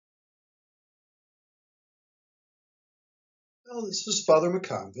Well, this is Father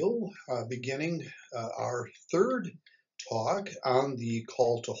McConville, beginning our third talk on the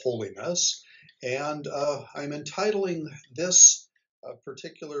call to holiness. And I'm entitling this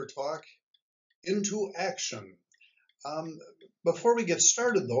particular talk Into Action. Um, Before we get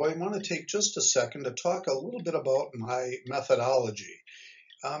started, though, I want to take just a second to talk a little bit about my methodology.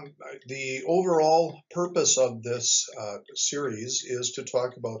 The overall purpose of this series is to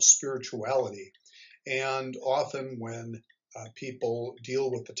talk about spirituality. And often, when people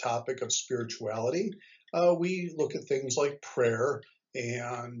deal with the topic of spirituality, we look at things like prayer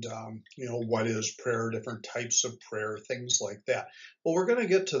and, what is prayer, different types of prayer, things like that. Well, we're going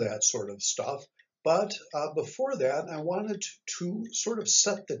to get to that sort of stuff. But before that, I wanted to sort of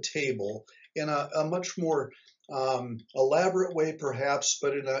set the table in a much more elaborate way, perhaps,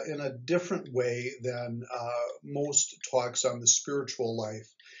 but in a different way than most talks on the spiritual life.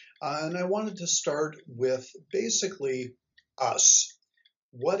 And I wanted to start with basically us.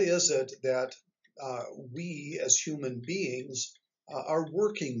 What is it that we as human beings are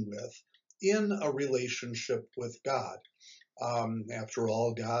working with in a relationship with God? After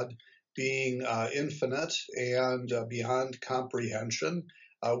all, God being infinite and beyond comprehension,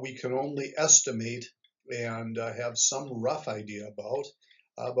 we can only estimate and have some rough idea about,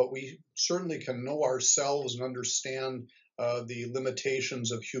 but we certainly can know ourselves and understand the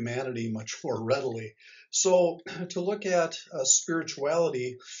limitations of humanity much more readily. So, to look at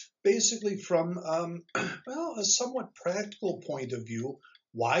spirituality basically from well, a somewhat practical point of view,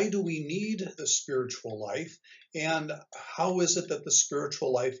 why do we need the spiritual life, and how is it that the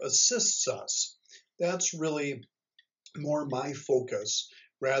spiritual life assists us? That's really more my focus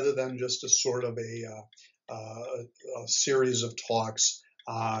rather than just a sort of a series of talks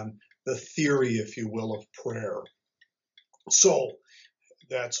on the theory, if you will, of prayer. So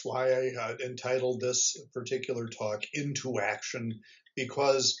that's why I entitled this particular talk Into Action,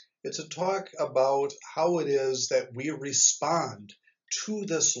 because it's a talk about how it is that we respond to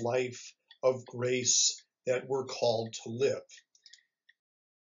this life of grace that we're called to live.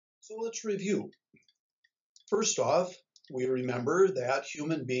 So let's review. First off, we remember that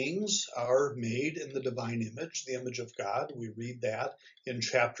human beings are made in the divine image, the image of God. We read that in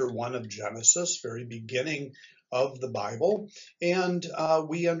chapter 1 of Genesis, very beginning of the Bible. And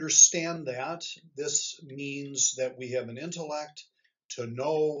we understand that this means that we have an intellect to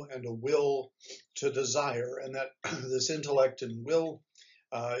know and a will to desire, and that this intellect and will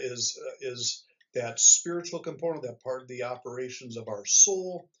is that spiritual component, that part of the operations of our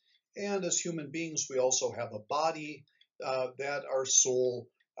soul. And as human beings, we also have a body that our soul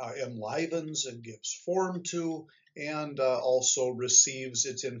enlivens and gives form to, and also receives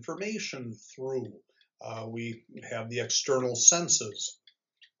its information through. We have the external senses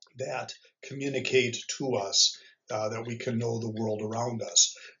that communicate to us, that we can know the world around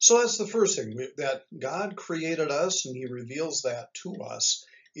us. So that's the first thing, that God created us and He reveals that to us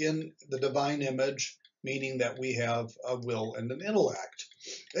in the divine image, meaning that we have a will and an intellect.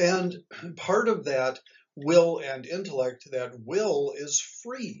 And part of that will and intellect, that will is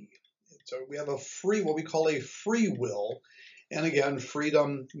free. So we have a free, what we call a free will. And again,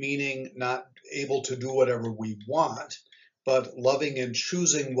 freedom meaning not able to do whatever we want, but loving and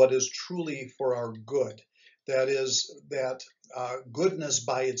choosing what is truly for our good. That is, that goodness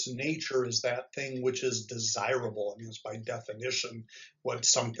by its nature is that thing which is desirable. I mean, it's by definition what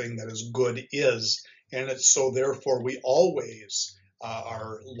something that is good is. And it's so therefore we always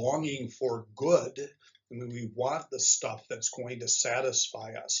are longing for good. I mean, we want the stuff that's going to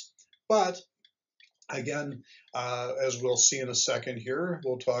satisfy us. But again, as we'll see in a second here,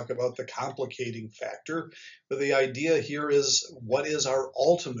 we'll talk about the complicating factor. But the idea here is, what is our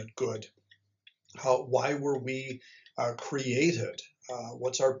ultimate good? Why were we created?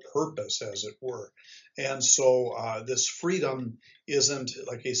 What's our purpose, as it were? And so this freedom isn't,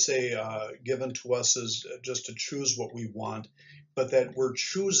 like I say, given to us as just to choose what we want, but that we're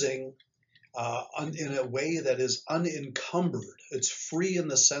choosing in a way that is unencumbered. It's free in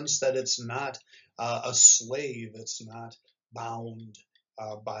the sense that it's not a slave, it's not bound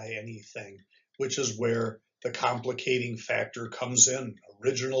by anything, which is where the complicating factor comes in.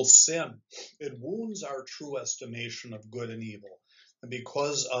 Original sin. It wounds our true estimation of good and evil. And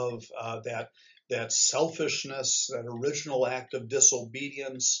because of that selfishness, that original act of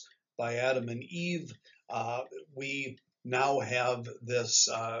disobedience by Adam and Eve, we now have this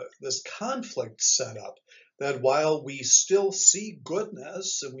conflict set up, that while we still see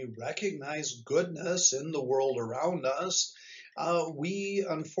goodness and we recognize goodness in the world around us, we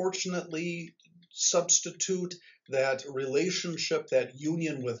unfortunately substitute that relationship, that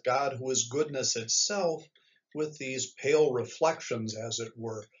union with God, who is goodness itself, with these pale reflections, as it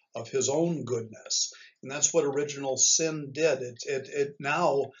were, of his own goodness. And that's what original sin did. It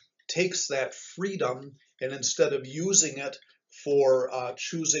now takes that freedom, and instead of using it for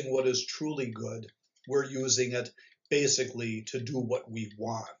choosing what is truly good, we're using it basically to do what we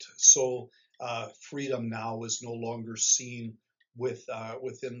want. So freedom now is no longer seen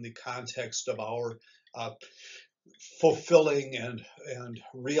within the context of our fulfilling and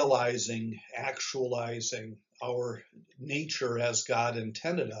realizing, actualizing our nature as God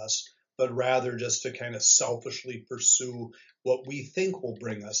intended us, but rather just to kind of selfishly pursue what we think will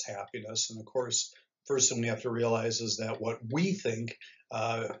bring us happiness. And of course, first thing we have to realize is that what we think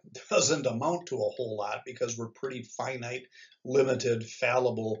doesn't amount to a whole lot, because we're pretty finite, limited,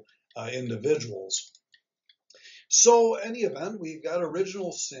 fallible individuals. So, in any event, we've got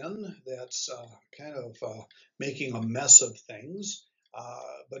original sin that's kind of making a mess of things,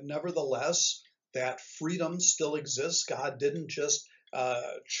 but nevertheless, that freedom still exists. God didn't just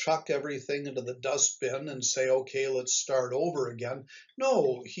chuck everything into the dustbin and say, okay, let's start over again.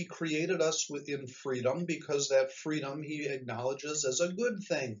 No, He created us within freedom, because that freedom He acknowledges as a good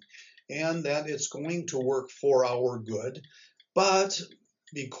thing, and that it's going to work for our good. But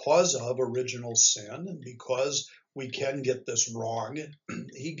because of original sin, and because we can get this wrong,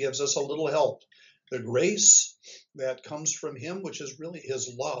 He gives us a little help. The grace that comes from Him, which is really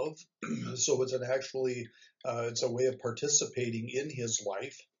His love, so it's it's a way of participating in His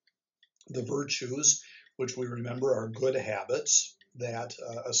life. The virtues, which we remember are good habits that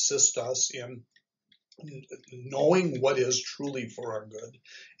assist us in knowing what is truly for our good,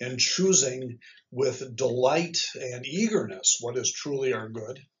 and choosing with delight and eagerness what is truly our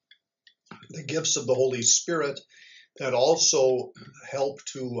good. The gifts of the Holy Spirit that also help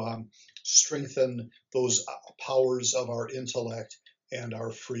to strengthen those powers of our intellect and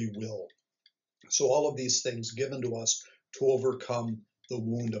our free will. So all of these things given to us to overcome the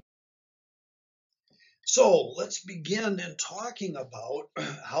wound of. So let's begin in talking about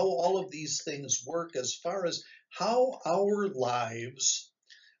how all of these things work, as far as how our lives,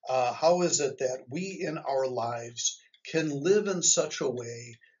 how is it that we in our lives can live in such a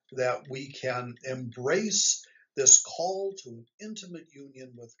way that we can embrace this call to an intimate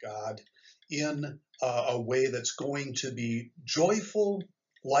union with God in a way that's going to be joyful,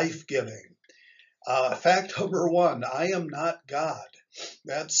 life-giving. Fact number one, I am not God.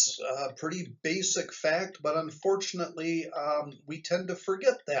 That's a pretty basic fact, but unfortunately, we tend to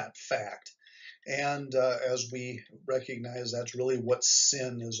forget that fact. And as we recognize, that's really what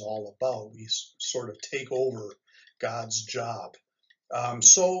sin is all about. We sort of take over God's job.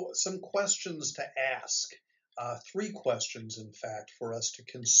 So some questions to ask. Three questions, in fact, for us to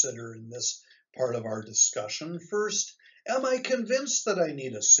consider in this part of our discussion. First, am I convinced that I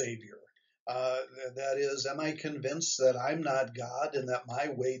need a Savior? That is, am I convinced that I'm not God and that my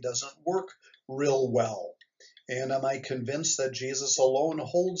way doesn't work real well? And am I convinced that Jesus alone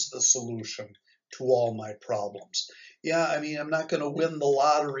holds the solution to all my problems? Yeah, I mean, I'm not going to win the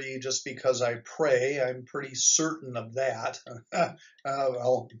lottery just because I pray. I'm pretty certain of that.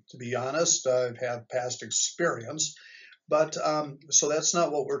 Well, to be honest, I've had past experience. But so that's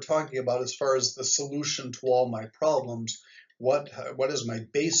not what we're talking about as far as the solution to all my problems. What is my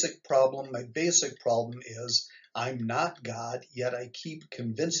basic problem? My basic problem is I'm not God, yet I keep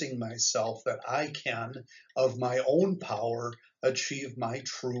convincing myself that I can, of my own power, achieve my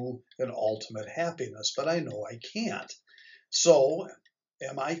true and ultimate happiness. But I know I can't. So,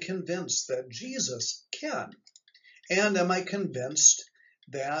 am I convinced that Jesus can? And am I convinced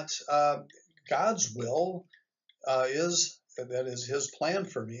that God's will is His plan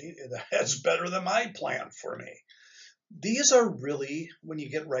for me, that's better than my plan for me? These are really, when you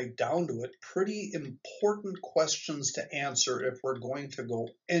get right down to it, pretty important questions to answer if we're going to go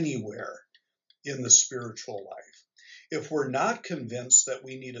anywhere in the spiritual life. If we're not convinced that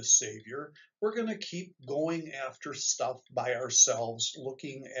we need a Savior, we're going to keep going after stuff by ourselves,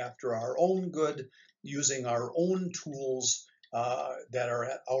 looking after our own good, using our own tools that are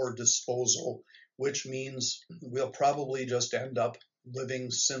at our disposal, which means we'll probably just end up living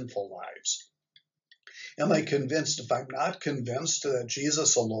sinful lives. Am I convinced? If I'm not convinced that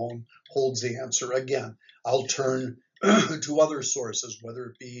Jesus alone holds the answer, again, I'll turn to other sources, whether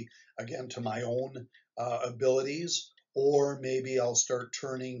it be, again, to my own abilities, or maybe I'll start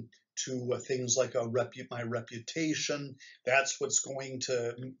turning to things like my reputation. That's what's going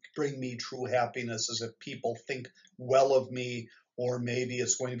to bring me true happiness, is if people think well of me, or maybe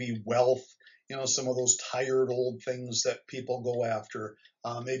it's going to be wealth, some of those tired old things that people go after.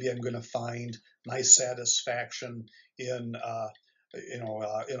 Maybe I'm going to find my satisfaction in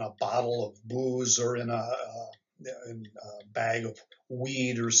in a bottle of booze or in a bag of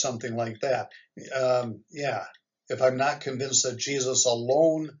weed or something like that. Yeah, if I'm not convinced that Jesus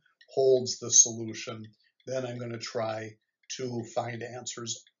alone holds the solution, then I'm going to try to find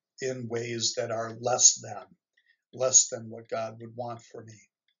answers in ways that are less than what God would want for me.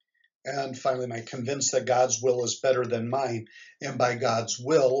 And finally, am I convinced that God's will is better than mine? And by God's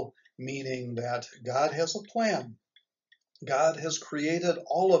will, meaning that God has a plan. God has created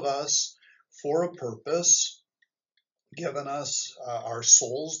all of us for a purpose, given us our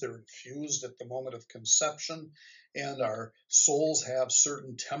souls. They're infused at the moment of conception, and our souls have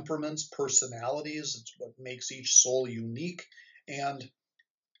certain temperaments, personalities. It's what makes each soul unique, and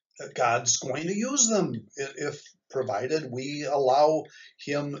God's going to use them if provided we allow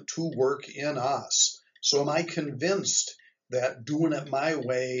Him to work in us. So am I convinced that doing it my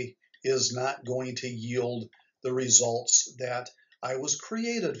way is not going to yield the results that I was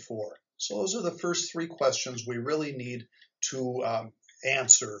created for? So those are the first three questions we really need to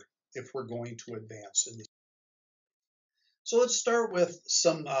answer if we're going to advance in this. So let's start with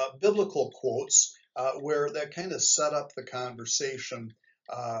some biblical quotes where that kind of set up the conversation.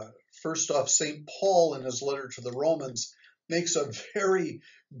 Uh, First off, St. Paul in his letter to the Romans makes a very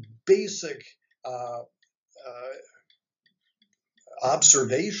basic uh,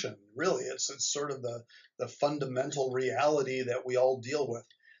 observation. Really, it's sort of the fundamental reality that we all deal with.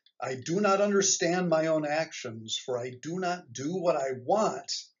 I do not understand my own actions, for I do not do what I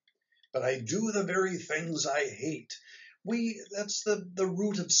want, but I do the very things I hate. That's the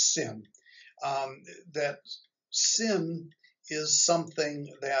root of sin. That sin is something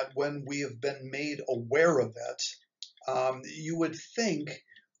that when we have been made aware of it, you would think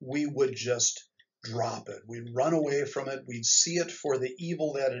we would just drop it. We'd run away from it. We'd see it for the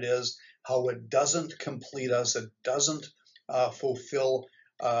evil that it is, how it doesn't complete us. It doesn't fulfill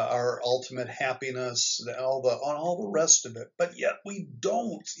our ultimate happiness, all the rest of it. But yet we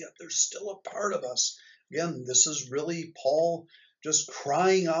don't. Yet there's still a part of us. Again, this is really Paul just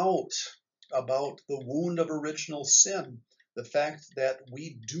crying out about the wound of original sin, the fact that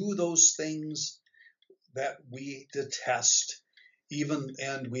we do those things that we detest,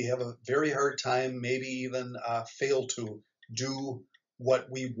 and we have a very hard time, maybe even fail to do what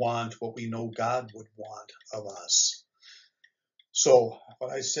we want, what we know God would want of us. So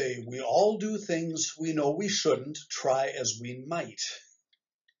when I say we all do things we know we shouldn't, try as we might.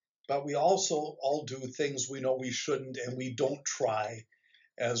 But we also all do things we know we shouldn't, and we don't try,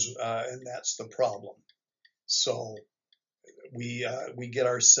 and that's the problem. So we get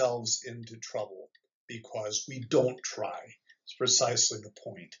ourselves into trouble because we don't try. It's precisely the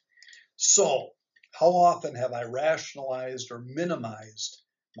point. So, how often have I rationalized or minimized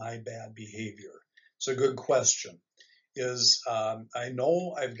my bad behavior? It's a good question. I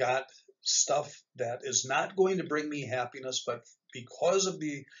know I've got stuff that is not going to bring me happiness, but because of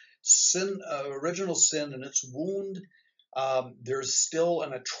the original sin and its wound, there's still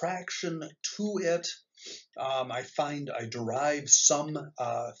an attraction to it. I find I derive some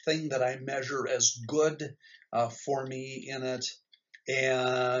thing that I measure as good for me in it.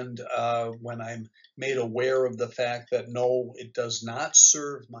 And when I'm made aware of the fact that no, it does not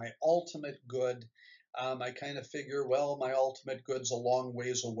serve my ultimate good, I kind of figure, well, my ultimate good's a long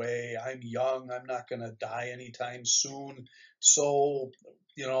ways away. I'm young. I'm not going to die anytime soon. So,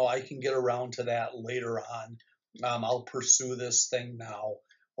 I can get around to that later on. I'll pursue this thing now,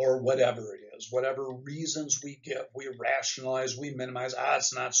 or whatever it is, whatever reasons we give, we rationalize, we minimize.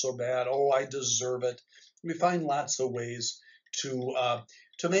 It's not so bad. Oh, I deserve it. We find lots of ways to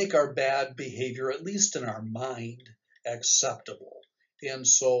make our bad behavior, at least in our mind, acceptable. And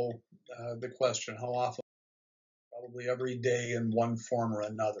so the question, how often? Probably every day in one form or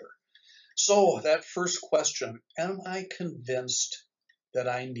another. So that first question, am I convinced that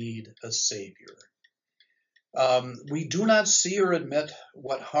I need a Savior? We do not see or admit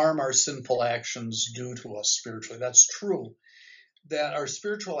what harm our sinful actions do to us spiritually. That's true. That our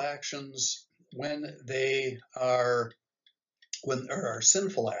spiritual actions, our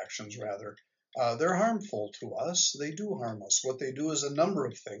sinful actions rather, they're harmful to us. They do harm us. What they do is a number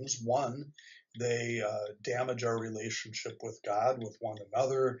of things. One, they damage our relationship with God, with one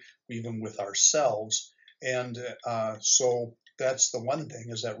another, even with ourselves. And so that's the one thing,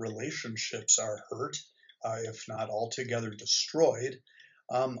 is that relationships are hurt, if not altogether destroyed.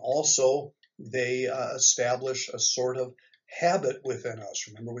 Also, they establish a sort of habit within us.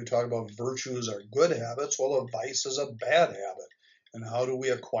 Remember, we talked about virtues are good habits. Well, a vice is a bad habit. And how do we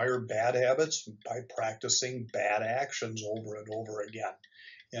acquire bad habits? By practicing bad actions over and over again.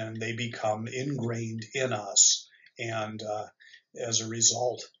 And they become ingrained in us. And as a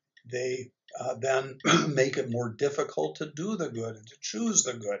result, they then make it more difficult to do the good and to choose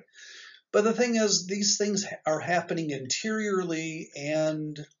the good. But the thing is, these things are happening interiorly,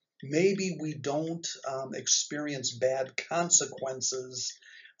 and maybe we don't experience bad consequences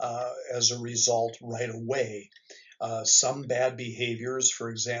as a result right away. Some bad behaviors, for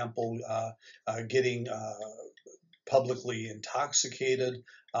example, getting publicly intoxicated,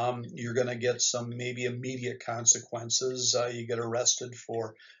 you're going to get some maybe immediate consequences. You get arrested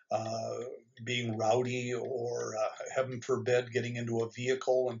for being rowdy or, heaven forbid, getting into a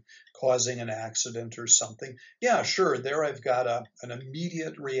vehicle and causing an accident or something. Yeah, sure, there I've got an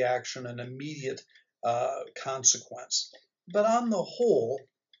immediate reaction, an immediate consequence. But on the whole,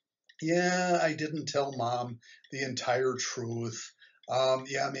 yeah, I didn't tell mom the entire truth.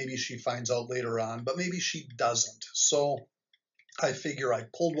 Yeah, maybe she finds out later on, but maybe she doesn't. So I figure I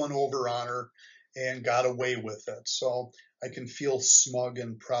pulled one over on her and got away with it. So I can feel smug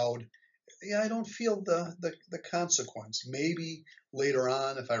and proud. Yeah, I don't feel the consequence. Maybe later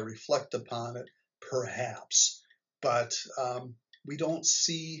on, if I reflect upon it, perhaps. But we don't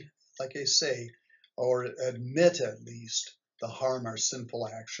see, like I say, or admit at least, the harm our sinful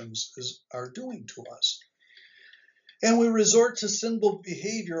actions are doing to us. And we resort to sinful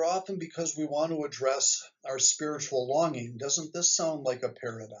behavior often because we want to address our spiritual longing. Doesn't this sound like a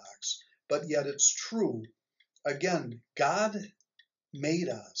paradox? But yet it's true. Again, God made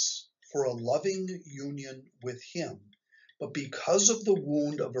us for a loving union with Him. But because of the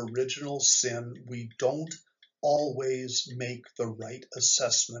wound of original sin, we don't always make the right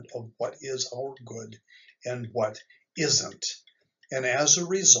assessment of what is our good and what isn't. And as a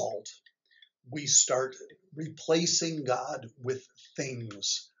result, we start replacing God with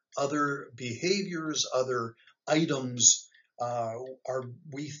things, other behaviors, other items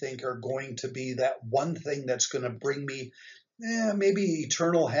we think are going to be that one thing that's going to bring me, maybe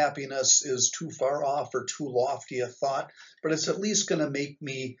eternal happiness is too far off or too lofty a thought, but it's at least going to make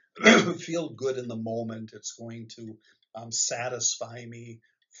me feel good in the moment. It's going to satisfy me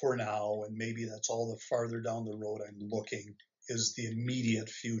for now, and maybe that's all the farther down the road I'm looking is the immediate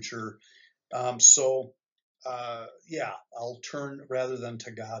future. Yeah, I'll turn rather than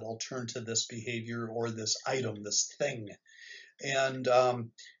to God, I'll turn to this behavior or this item, this thing. And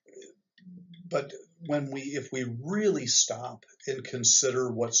but if we really stop and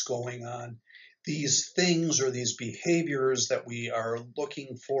consider what's going on, these things or these behaviors that we are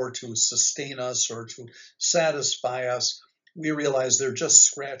looking for to sustain us or to satisfy us, we realize they're just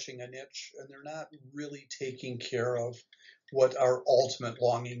scratching an itch and they're not really taking care of what our ultimate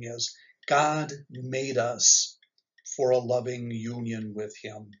longing is. God made us for a loving union with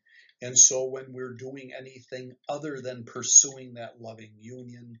Him. And so when we're doing anything other than pursuing that loving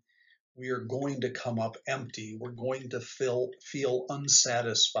union, we are going to come up empty. We're going to feel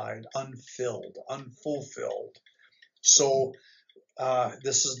unsatisfied, unfilled, unfulfilled. So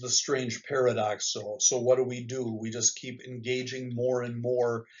this is the strange paradox. So what do? We just keep engaging more and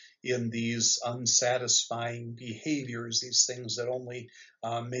more in these unsatisfying behaviors, these things that only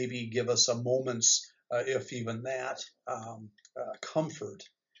maybe give us a moment's, if even that, comfort.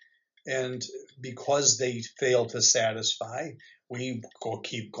 And because they fail to satisfy, we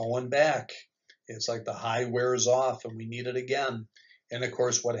keep going back. It's like the high wears off and we need it again. And of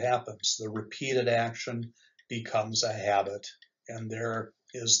course, what happens? The repeated action becomes a habit, and there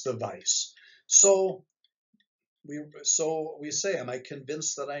is the vice. So we say, am I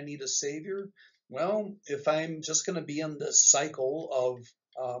convinced that I need a savior? Well, if I'm just going to be in this cycle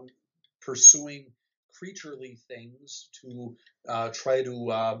of pursuing creaturely things to try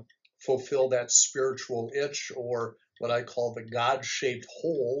to fulfill that spiritual itch, or what I call the God-shaped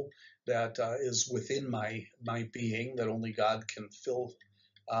hole that is within my being that only God can fill.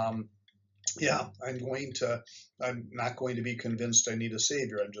 Yeah, I'm not going to be convinced I need a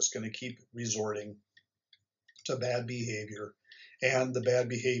savior. I'm just going to keep resorting to bad behavior, and the bad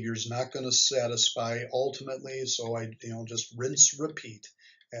behavior is not going to satisfy ultimately. So I, just rinse, repeat,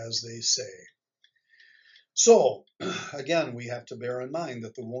 as they say. So, again, we have to bear in mind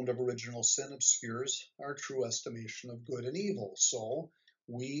that the wound of original sin obscures our true estimation of good and evil. So,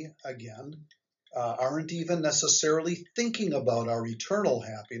 we, again, aren't even necessarily thinking about our eternal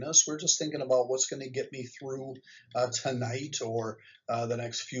happiness. We're just thinking about what's going to get me through tonight or the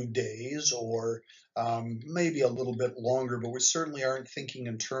next few days or maybe a little bit longer, but we certainly aren't thinking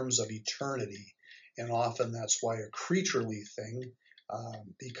in terms of eternity. And often that's why a creaturely thing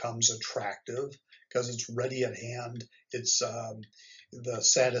becomes attractive, because it's ready at hand. It's the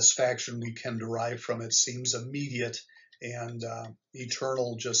satisfaction we can derive from it seems immediate, and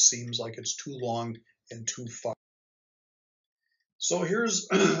eternal just seems like it's too long and too far. So here's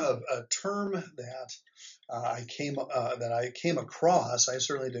a term that I came across. I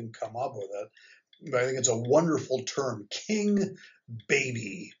certainly didn't come up with it, but I think it's a wonderful term, king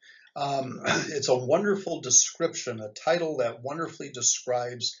baby. It's a wonderful description, a title that wonderfully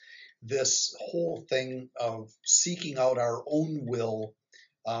describes this whole thing of seeking out our own will,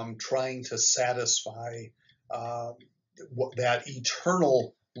 trying to satisfy uh, that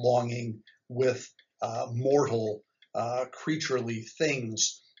eternal longing with mortal, creaturely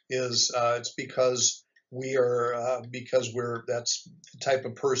things. Is it's because we're that's the type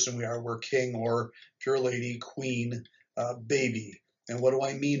of person we are. We're king, or pure lady, queen, baby. And what do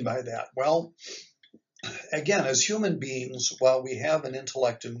I mean by that? Well, again, as human beings, while we have an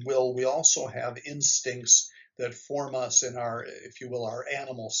intellect and will, we also have instincts that form us in our, if you will, our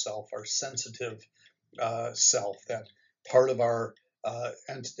animal self, our sensitive self, that part of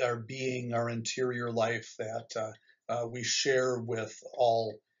and our being, our interior life that we share with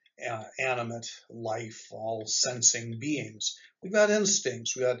all animate life, all sensing beings. We've got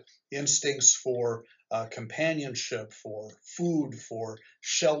instincts. We've got instincts for companionship, for food, for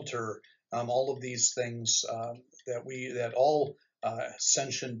shelter, all of these things that all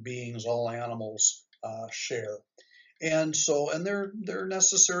sentient beings, all animals share. And they're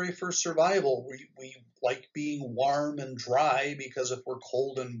necessary for survival. We like being warm and dry because if we're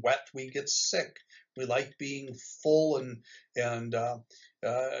cold and wet, we get sick. We like being full and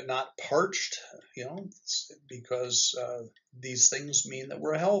not parched, because these things mean that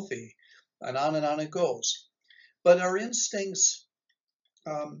we're healthy, and on it goes. But our instincts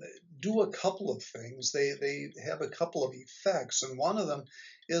um, do a couple of things. They have a couple of effects, and one of them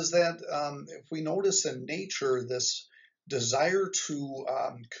is that if we notice in nature this desire to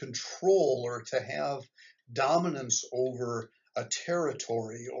control or to have dominance over a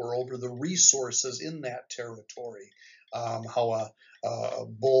territory or over the resources in that territory, how a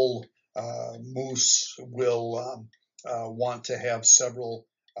bull moose will want to have several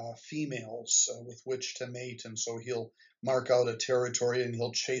females with which to mate, and so he'll mark out a territory and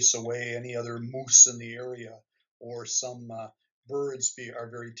he'll chase away any other moose in the area, or some birds are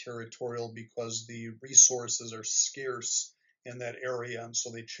very territorial because the resources are scarce in that area, and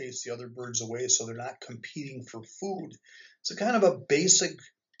so they chase the other birds away so they're not competing for food. It's a kind of a basic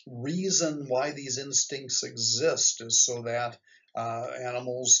reason why these instincts exist, is so that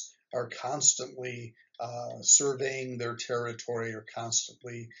animals are constantly surveying their territory, or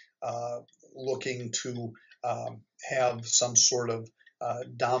constantly looking to have some sort of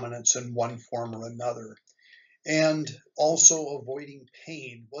dominance in one form or another. And also avoiding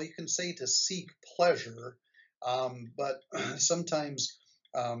pain. Well, you can say to seek pleasure, but sometimes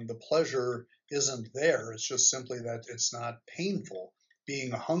the pleasure isn't there. It's just simply that it's not painful.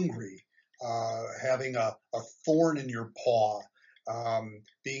 Being hungry, having a thorn in your paw,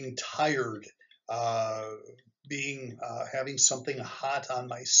 being tired, uh, being having something hot on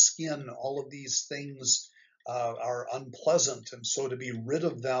my skin. All of these things are unpleasant, and so to be rid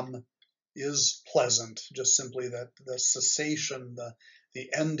of them is pleasant. Just simply that the cessation, the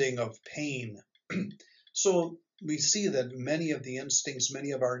ending of pain. So we see that many of the instincts,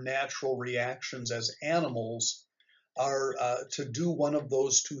 many of our natural reactions as animals are to do one of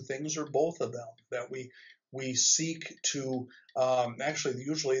those two things or both of them. That we seek to actually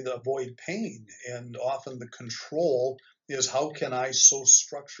usually avoid pain, and often the control is how can I so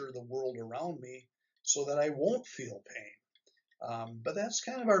structure the world around me so that I won't feel pain. But that's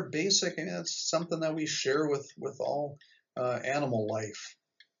kind of our basic, and it's something that we share with all animal life.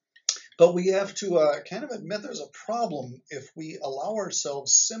 But we have to kind of admit there's a problem if we allow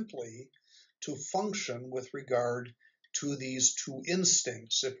ourselves simply to function with regard to these two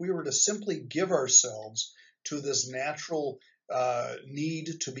instincts. If we were to simply give ourselves to this natural need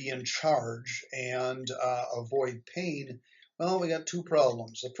to be in charge and avoid pain, well, we got two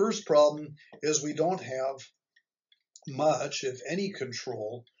problems. The first problem is we don't have much, if any,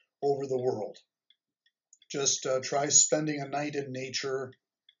 control over the world. Just try spending a night in nature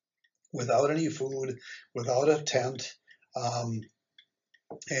without any food, without a tent, um,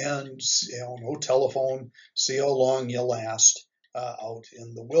 and no telephone. See how long you last out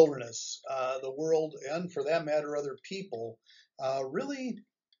in the wilderness. The world, and for that matter, other people, really,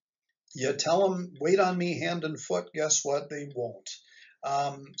 you tell them, wait on me hand and foot, guess what? They won't.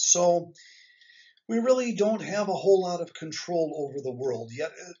 So we really don't have a whole lot of control over the world.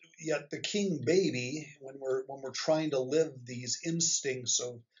 Yet the king baby, when we're trying to live these instincts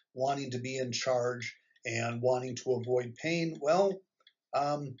of wanting to be in charge and wanting to avoid pain, well,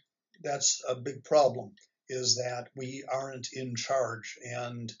 that's a big problem, is that we aren't in charge.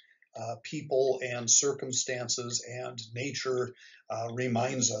 And people and circumstances and nature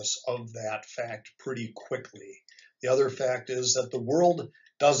reminds us of that fact pretty quickly. The other fact is that the world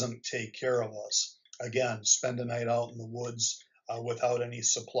doesn't take care of us. Again, spend a night out in the woods without any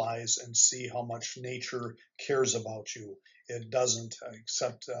supplies and see how much nature cares about you. It doesn't,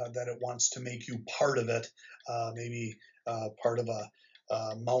 except that it wants to make you part of it, maybe part of a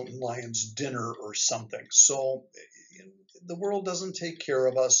mountain lion's dinner or something. So the world doesn't take care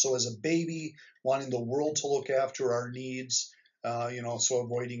of us. So as a baby, wanting the world to look after our needs, so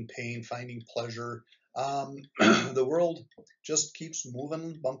avoiding pain, finding pleasure, the world just keeps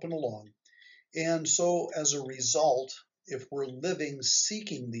moving, bumping along. And so as a result, if we're living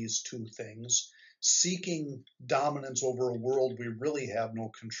seeking these two things, seeking dominance over a world we really have no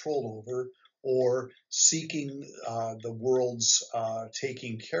control over, or seeking the world's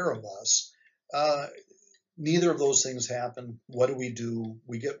taking care of us, neither of those things happen. What do?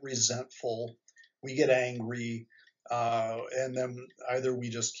 We get resentful, we get angry, and then either we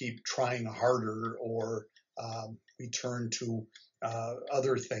just keep trying harder or we turn to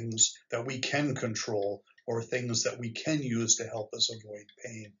other things that we can control or things that we can use to help us avoid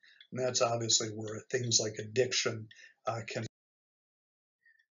pain. And that's obviously where things like addiction can.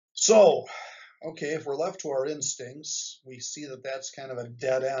 So, okay, if we're left to our instincts, we see that that's kind of a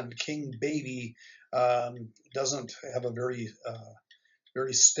dead end. King Baby doesn't have a very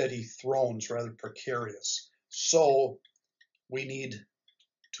steady throne. It's rather precarious. So we need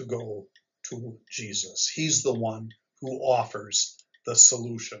to go to Jesus. He's the one who offers the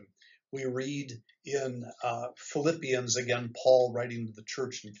solution. We read in Philippians, again, Paul writing to the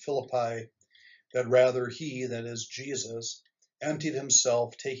church in Philippi, that rather he, that is Jesus, emptied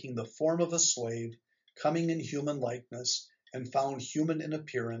himself, taking the form of a slave, coming in human likeness, and found human in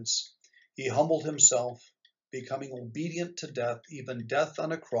appearance. He humbled himself, becoming obedient to death, even death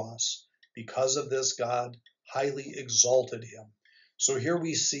on a cross. Because of this, God highly exalted him. So here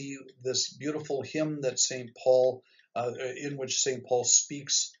we see this beautiful hymn that St. Paul, in which St. Paul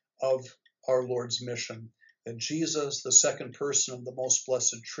speaks of our Lord's mission, that Jesus, the second person of the most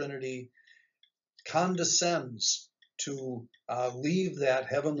blessed Trinity, condescends to leave that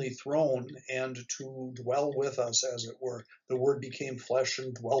heavenly throne and to dwell with us, as it were. The Word became flesh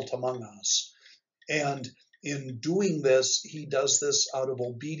and dwelt among us. And in doing this, he does this out of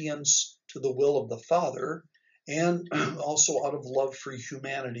obedience to the will of the Father, and also out of love for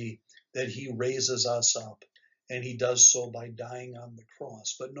humanity, that he raises us up. And he does so by dying on the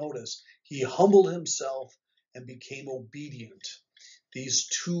cross. But notice, he humbled himself and became obedient. These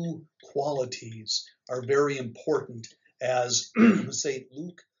two qualities are very important, as St.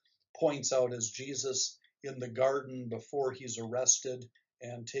 Luke points out, as Jesus in the garden before he's arrested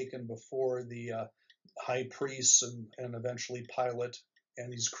and taken before the high priests and eventually Pilate,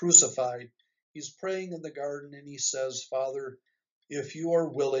 and he's crucified. He's praying in the garden and he says, Father, if you are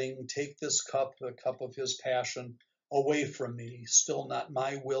willing, take this cup, the cup of his passion, away from me. Still not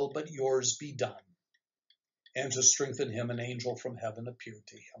my will, but yours be done. And to strengthen him, an angel from heaven appeared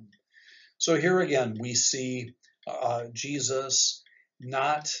to him. So here again, we see Jesus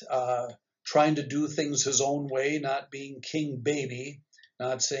not trying to do things his own way, not being King Baby,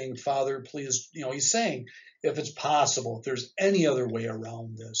 not saying, Father, please, he's saying, if it's possible, if there's any other way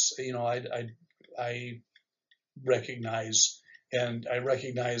around this, I recognize, and I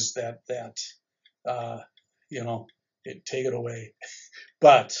recognize that take it away.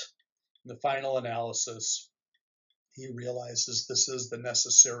 But in the final analysis, he realizes this is the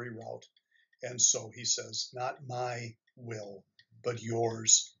necessary route. And so he says, not my will, but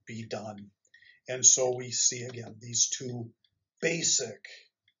yours be done. And so we see again these two basic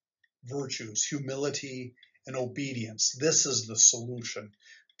virtues, humility and obedience. This is the solution.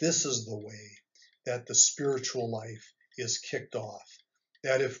 This is the way that the spiritual life is kicked off.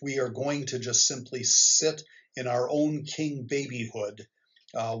 That if we are going to just simply sit in our own king babyhood,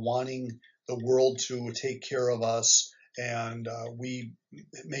 wanting the world to take care of us, and we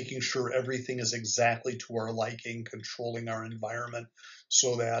making sure everything is exactly to our liking, controlling our environment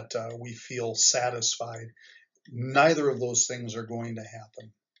so that we feel satisfied, neither of those things are going to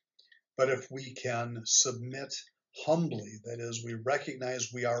happen. But if we can submit humbly, that is, we recognize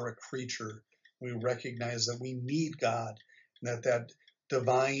we are a creature, we recognize that we need God, and that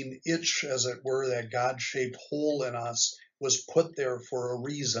divine itch, as it were, that God-shaped hole in us was put there for a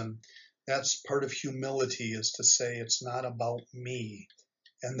reason. That's part of humility, is to say it's not about me.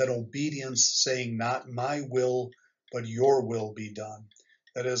 And that obedience, saying not my will, but your will be done.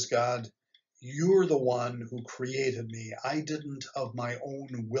 That is, God, you're the one who created me. I didn't of my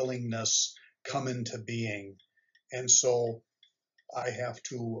own willingness come into being. And so I have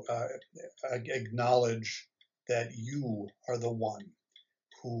to acknowledge that you are the one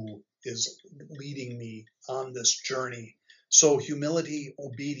who is leading me on this journey. So humility,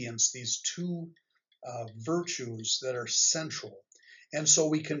 obedience, these two virtues that are central. And so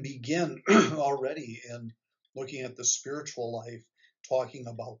we can begin already in looking at the spiritual life, talking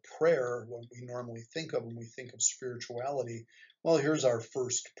about prayer, what we normally think of when we think of spirituality. Well, here's our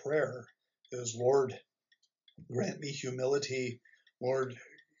first prayer is, Lord, grant me humility. Lord,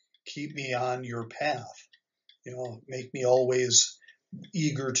 keep me on your path. Make me always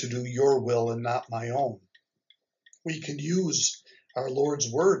eager to do your will and not my own. We can use our Lord's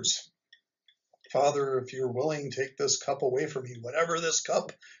words. Father, if you're willing, take this cup away from me, whatever this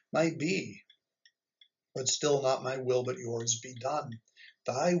cup might be, but still not my will, but yours be done.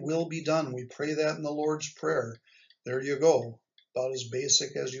 Thy will be done. We pray that in the Lord's Prayer. There you go, about as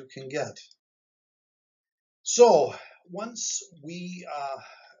basic as you can get. So once we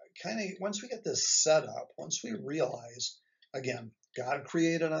get this set up, once we realize, again, God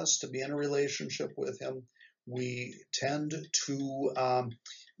created us to be in a relationship with him, we tend to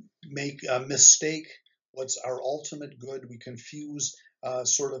mistake what's our ultimate good. We confuse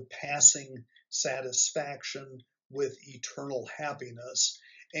sort of passing satisfaction with eternal happiness.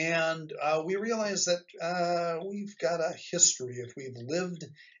 And we realize that we've got a history. If we've lived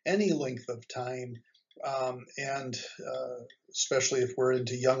any length of time, and especially if we're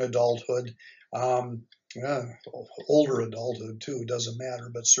into young adulthood, older adulthood too, doesn't matter,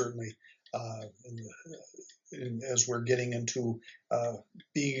 but certainly as we're getting into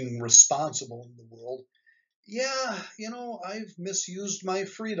being responsible in the world, I've misused my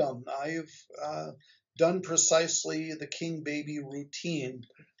freedom. I've done precisely the king baby routine.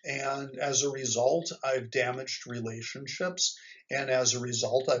 And as a result, I've damaged relationships. And as a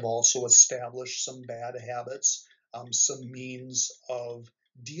result, I've also established some bad habits, some means of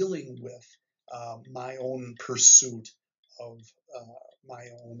dealing with my own pursuit of my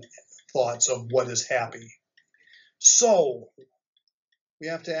own thoughts of what is happy. So we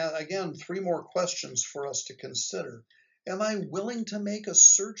have to add, again, 3 more questions for us to consider. Am I willing to make a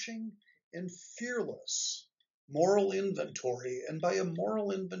searching and fearless moral inventory? And by a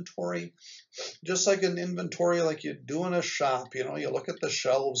moral inventory, just like an inventory like you do in a shop, you look at the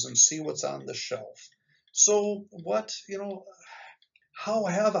shelves and see what's on the shelf. So how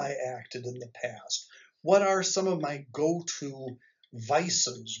have I acted in the past? What are some of my go-to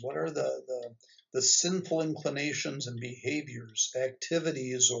vices? What are the sinful inclinations and behaviors,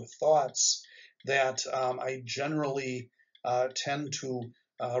 activities, or thoughts that I generally tend to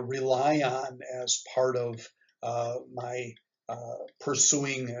rely on as part of my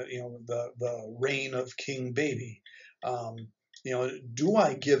pursuing, the reign of King Baby? Do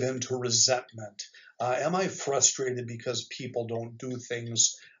I give in to resentment? Am I frustrated because people don't do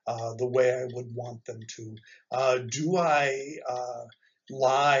things the way I would want them to? Do I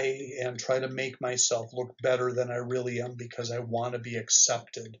lie and try to make myself look better than I really am because I want to be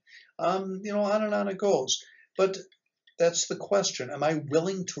accepted? On and on it goes. But that's the question. Am I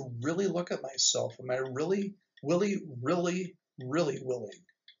willing to really look at myself? Am I really, really, really, really willing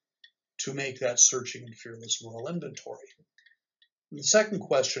to make that searching and fearless moral inventory? And the second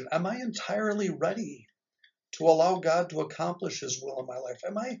question, am I entirely ready to allow God to accomplish his will in my life?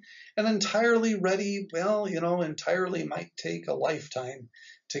 Am I entirely ready? Well, entirely might take a lifetime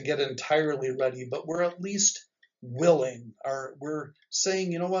to get entirely ready, but we're at least willing, or we're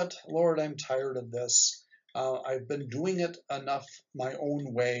saying, you know what, Lord, I'm tired of this. I've been doing it enough my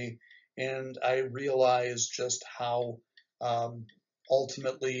own way, and I realize just how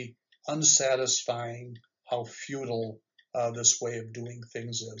ultimately unsatisfying, how futile this way of doing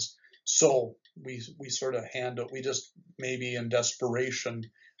things is. So we sort of we just maybe in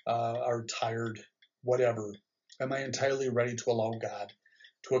desperation are tired, whatever. Am I entirely ready to allow God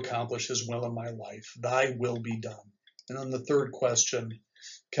to accomplish his will in my life? Thy will be done. And then the third question,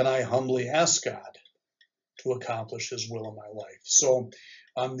 can I humbly ask God to accomplish his will in my life? So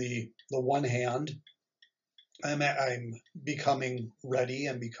on the one hand, I'm becoming ready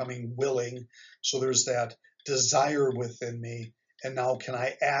and becoming willing. So there's that desire within me. And now can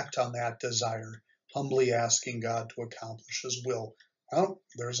I act on that desire, humbly asking God to accomplish his will? Well,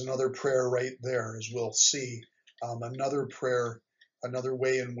 there's another prayer right there, as we'll see. Another prayer, another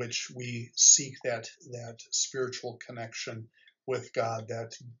way in which we seek that spiritual connection with God,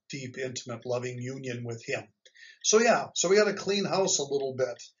 that deep, intimate, loving union with him. So we got to clean house a little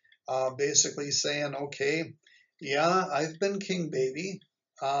bit. Basically saying, okay, yeah, I've been king baby.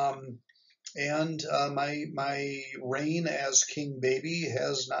 And my reign as king baby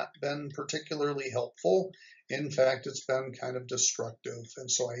has not been particularly helpful. In fact, it's been kind of destructive.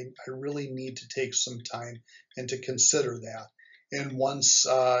 And so I really need to take some time and to consider that. And once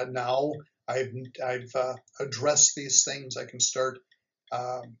now I've addressed these things, I can start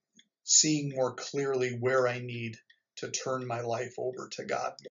um, seeing more clearly where I need to turn my life over to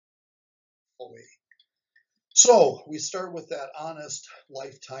God fully. So we start with that honest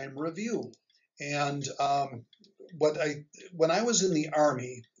lifetime review. And when I was in the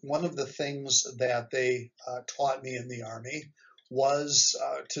Army, one of the things that they taught me in the Army was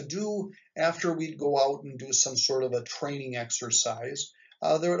to do after we'd go out and do some sort of a training exercise.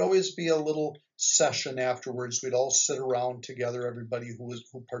 There would always be a little session afterwards. We'd all sit around together, everybody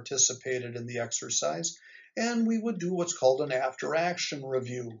who participated in the exercise, and we would do what's called an after action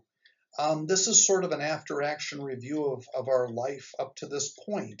review. This is sort of an after action review of our life up to this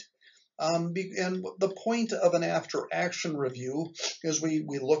point. And the point of an after action review is we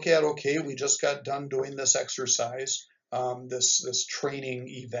look at, okay, we just got done doing this exercise, this training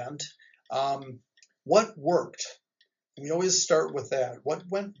event. What worked? We always start with that. What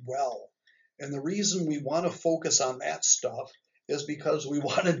went well? And the reason we want to focus on that stuff is because we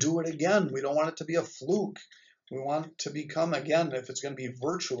want to do it again. We don't want it to be a fluke. We want to become, again, if it's going to be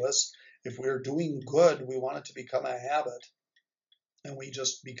virtuous, if we're doing good, we want it to become a habit. And we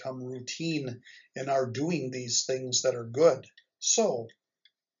just become routine in our doing these things that are good. So,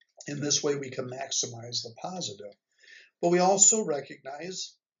 in this way, we can maximize the positive. But we also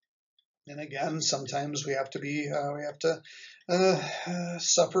recognize, and again, sometimes we have to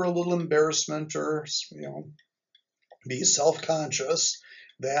suffer a little embarrassment or be self-conscious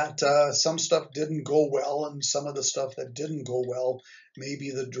that some stuff didn't go well, and some of the stuff that didn't go well may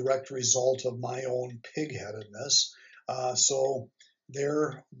be the direct result of my own pig-headedness. So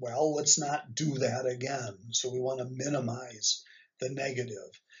let's not do that again. So we want to minimize the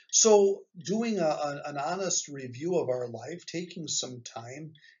negative. So doing an honest review of our life, taking some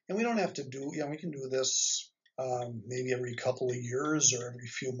time, and we don't have to do, we can do this maybe every couple of years or every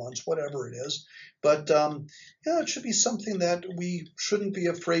few months, whatever it is. But it should be something that we shouldn't be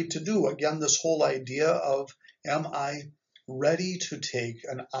afraid to do. Again, this whole idea of, am I ready to take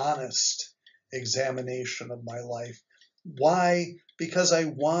an honest examination of my life? Why? Because I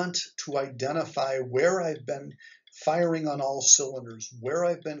want to identify where I've been firing on all cylinders, where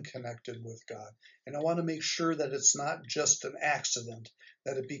I've been connected with God. And I want to make sure that it's not just an accident,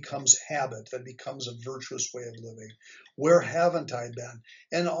 that it becomes habit, that becomes a virtuous way of living. Where haven't I been?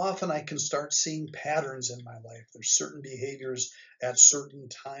 And often I can start seeing patterns in my life. There's certain behaviors at certain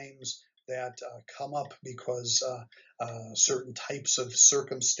times that come up because certain types of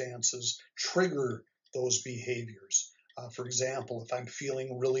circumstances trigger those behaviors. For example, if I'm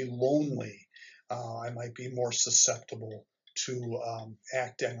feeling really lonely, I might be more susceptible to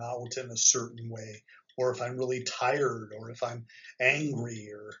acting out in a certain way. Or if I'm really tired, or if I'm angry,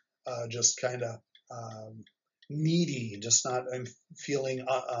 or just kind of needy, just not, I'm feeling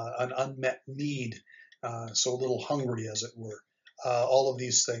an unmet need, so a little hungry, as it were. All of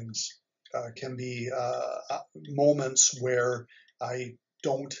these things can be moments where I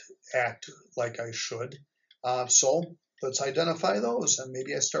don't act like I should. So let's identify those, and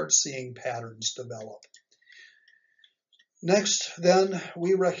maybe I start seeing patterns develop. Next, then,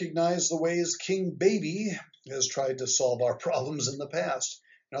 we recognize the ways King Baby has tried to solve our problems in the past.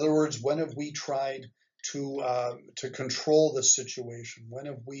 In other words, when have we tried to control the situation? When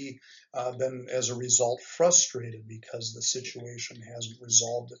have we been, as a result, frustrated because the situation hasn't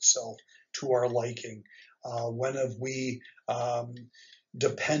resolved itself to our liking? When have we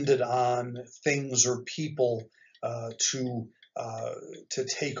depended on things or people to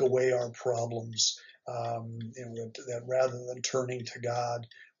take away our problems? That rather than turning to God,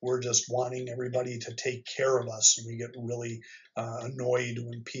 we're just wanting everybody to take care of us, and we get really annoyed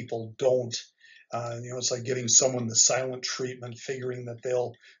when people don't. It's like giving someone the silent treatment, figuring that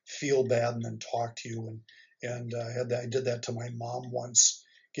they'll feel bad and then talk to you. And I did that to my mom once.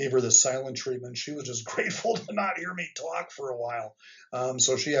 Gave her the silent treatment. She was just grateful to not hear me talk for a while.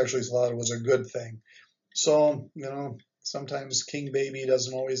 So she actually thought it was a good thing. So, sometimes King Baby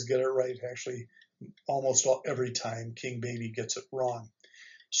doesn't always get it right. Actually, almost every time King Baby gets it wrong.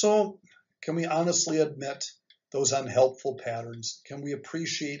 So can we honestly admit those unhelpful patterns? Can we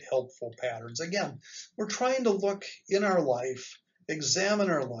appreciate helpful patterns? Again, we're trying to look in our life, examine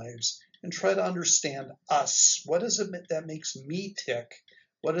our lives, and try to understand us. What is it that makes me tick?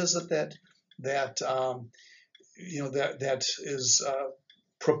 What is it that is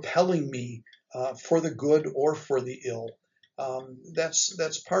propelling me for the good or for the ill?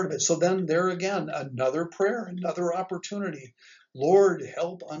 That's part of it. So then there again, another prayer, another opportunity. Lord,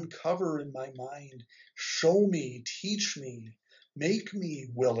 help uncover in my mind, show me, teach me, make me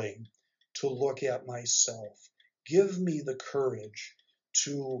willing to look at myself. Give me the courage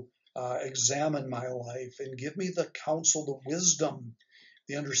to examine my life and give me the counsel, the wisdom,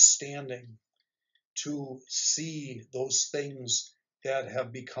 the understanding to see those things that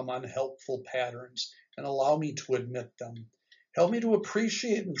have become unhelpful patterns and allow me to admit them. Help me to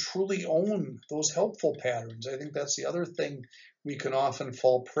appreciate and truly own those helpful patterns. I think that's the other thing we can often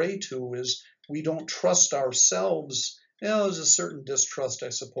fall prey to is we don't trust ourselves. There's a certain distrust, I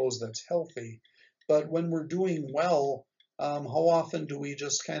suppose, that's healthy. But when we're doing well, how often do we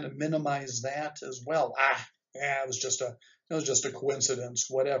just kind of minimize that as well? It was just a coincidence,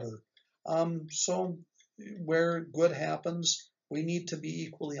 whatever. So where good happens, we need to be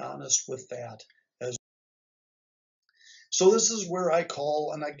equally honest with that. So this is where I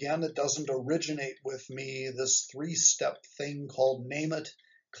call, and again, it doesn't originate with me, this three-step thing called name it,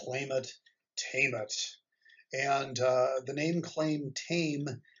 claim it, tame it. And the name, claim, tame,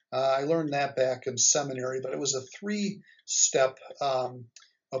 I learned that back in seminary, but it was a three-step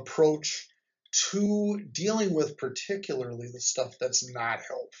approach to dealing with particularly the stuff that's not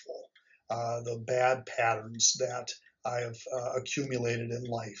helpful, the bad patterns that I have accumulated in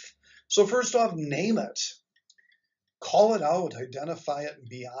life. So first off, name it. Call it out, identify it, and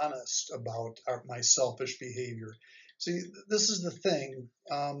be honest about my selfish behavior. See, this is the thing.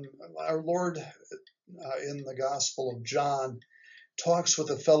 Our Lord in the Gospel of John talks with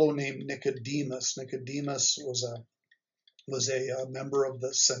a fellow named Nicodemus. Nicodemus was a member of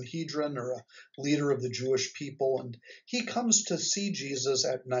the Sanhedrin or a leader of the Jewish people, and he comes to see Jesus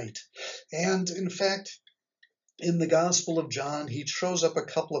at night. And in fact, in the Gospel of John, he shows up a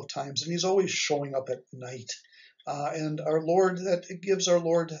couple of times, and he's always showing up at night. And our Lord, that gives our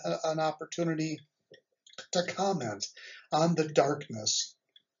Lord an opportunity to comment on the darkness,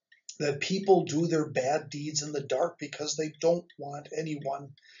 that people do their bad deeds in the dark because they don't want anyone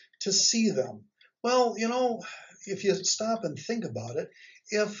to see them. Well, if you stop and think about it,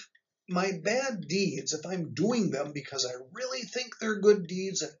 if my bad deeds, if I'm doing them because I really think they're good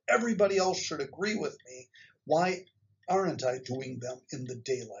deeds and everybody else should agree with me, why aren't I doing them in the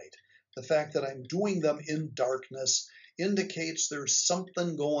daylight? The fact that I'm doing them in darkness indicates there's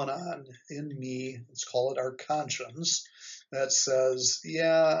something going on in me, let's call it our conscience, that says,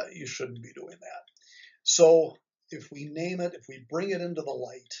 yeah, you shouldn't be doing that. So if we name it, if we bring it into the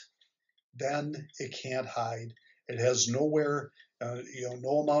light, then it can't hide. It has nowhere,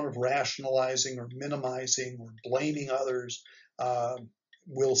 no amount of rationalizing or minimizing or blaming others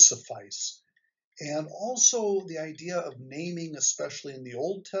will suffice. And also the idea of naming, especially in the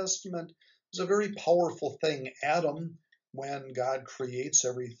Old Testament, is a very powerful thing. Adam, when God creates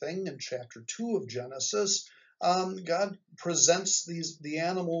everything in chapter 2 of Genesis, God presents the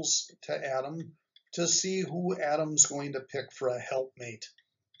animals to Adam to see who Adam's going to pick for a helpmate.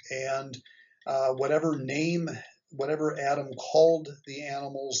 And whatever Adam called the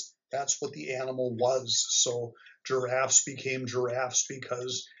animals, that's what the animal was. So giraffes became giraffes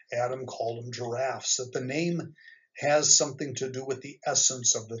because Adam called them giraffes. That the name has something to do with the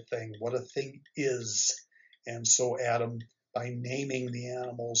essence of the thing, what a thing is. And so Adam, by naming the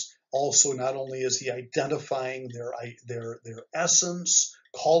animals, also not only is he identifying their essence,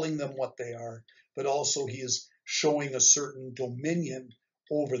 calling them what they are, but also he is showing a certain dominion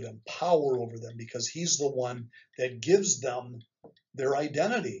over them, power over them, because he's the one that gives them their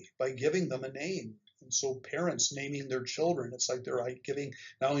identity by giving them a name. And so parents naming their children, it's like they're giving,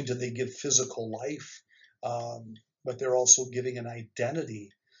 not only do they give physical life, but they're also giving an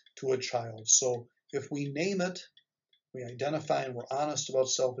identity to a child. So if we name it, we identify and we're honest about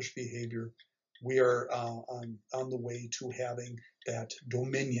selfish behavior, we are on the way to having that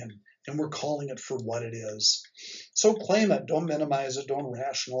dominion, and we're calling it for what it is. So claim it, don't minimize it, don't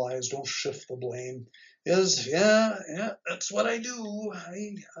rationalize, don't shift the blame. Yeah, that's what I do.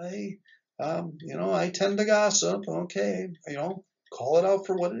 I tend to gossip. Okay, call it out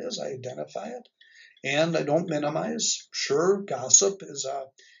for what it is. I identify it, and I don't minimize. Sure, gossip is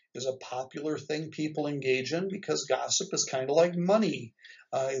a popular thing people engage in because gossip is kind of like money.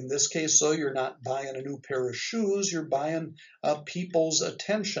 In this case, though, you're not buying a new pair of shoes, you're buying people's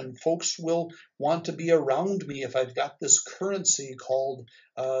attention. Folks will want to be around me if I've got this currency called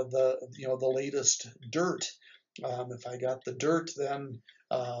the latest dirt. If I got the dirt, then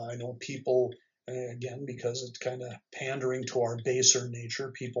I know people, again, because it's kind of pandering to our baser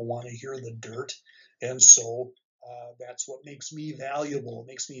nature, people want to hear the dirt. And so that's what makes me valuable. It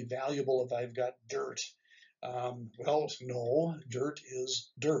makes me valuable if I've got dirt. Well, no, dirt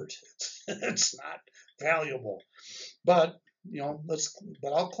is dirt. It's not valuable. But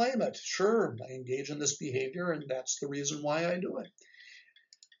but I'll claim it. Sure, I engage in this behavior, and that's the reason why I do it.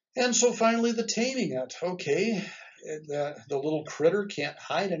 And so finally, the taming it. Okay, the little critter can't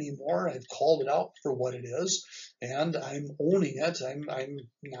hide anymore. I've called it out for what it is, and I'm owning it. I'm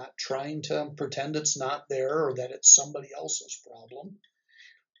not trying to pretend it's not there or that it's somebody else's problem.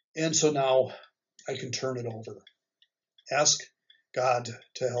 And so now I can turn it over. Ask God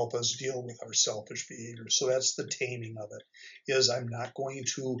to help us deal with our selfish behavior. So that's the taming of it. Is I'm not going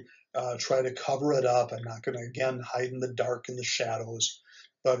to try to cover it up. I'm not going to again hide in the dark in the shadows,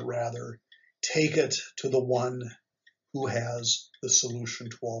 but rather take it to the one who has the solution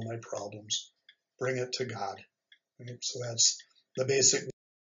to all my problems. Bring it to God. Right? So that's the basic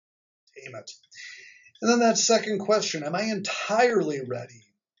tame it. And then that second question, am I entirely ready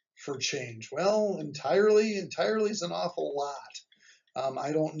for change? Well, entirely is an awful lot.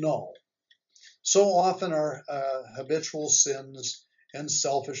 I don't know. So often our habitual sins and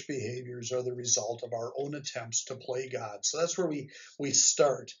selfish behaviors are the result of our own attempts to play God. So that's where we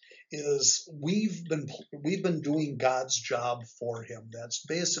start. Is we've been doing God's job for Him. That's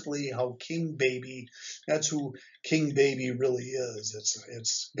basically how King Baby. That's who King Baby really is.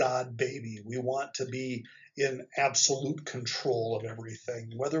 It's God Baby. We want to be in absolute control of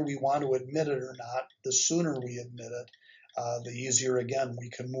everything, whether we want to admit it or not. The sooner we admit it, the easier again we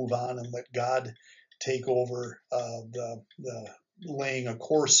can move on and let God take over the laying a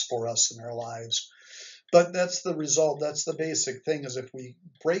course for us in our lives. But that's the result. That's the basic thing. Is if we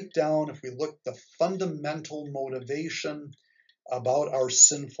break down, if we look the fundamental motivation about our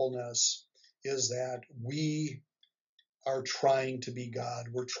sinfulness is that we are trying to be God.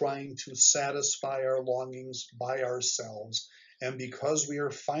 We're trying to satisfy our longings by ourselves. And because we are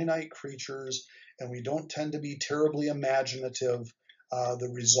finite creatures and we don't tend to be terribly imaginative,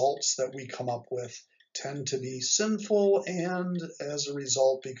 the results that we come up with tend to be sinful. And as a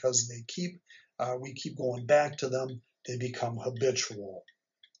result, because we keep going back to them, they become habitual.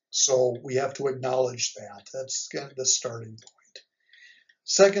 So we have to acknowledge that. That's the starting point.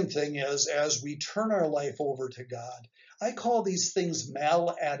 Second thing is, as we turn our life over to God, I call these things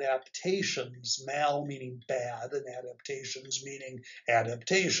maladaptations. Mal meaning bad, and adaptations meaning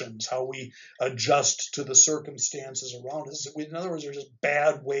adaptations, how we adjust to the circumstances around us. In other words, they're just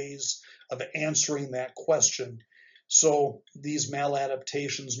bad ways of answering that question. So these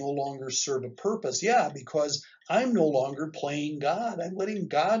maladaptations no longer serve a purpose. Yeah, because I'm no longer playing God. I'm letting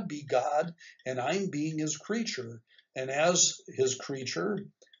God be God, and I'm being His creature. And as His creature,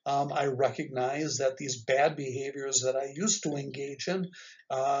 I recognize that these bad behaviors that I used to engage in,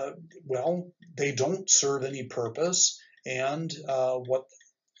 they don't serve any purpose. And what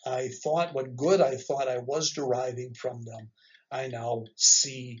good I thought I was deriving from them, I now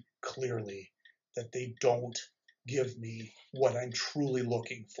see clearly that they don't give me what I'm truly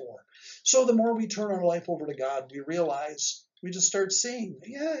looking for. So the more we turn our life over to God, we just start seeing,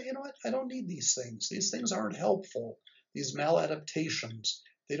 yeah, you know what? I don't need these things. These things aren't helpful. These maladaptations,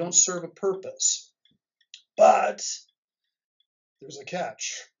 they don't serve a purpose. But there's a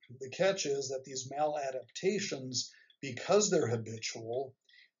catch. The catch is that these maladaptations, because they're habitual,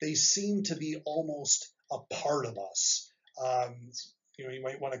 they seem to be almost a part of us. You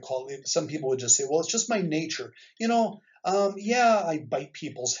might want to call it, some people would just say, well, it's just my nature. Yeah, I bite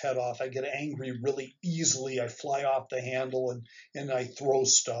people's head off. I get angry really easily. I fly off the handle and I throw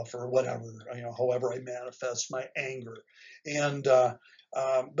stuff or whatever, however I manifest my anger. And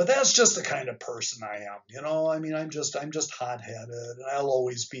but that's just the kind of person I am. I'm just hot-headed, and I'll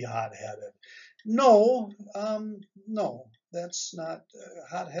always be hot-headed. No, that's not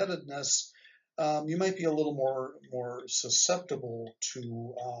hot-headedness. You might be a little more susceptible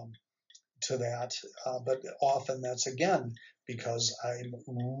to that, but often that's again because I'm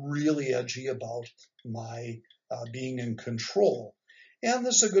really edgy about my being in control. And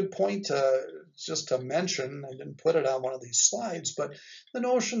this is a good point just to mention. I didn't put it on one of these slides, but the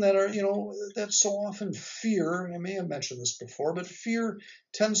notion that so often fear, I may have mentioned this before, but fear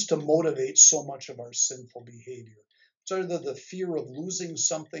tends to motivate so much of our sinful behavior. It's either the fear of losing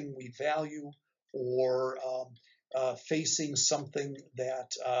something we value or facing something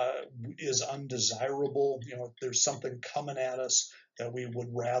that is undesirable. There's something coming at us that we would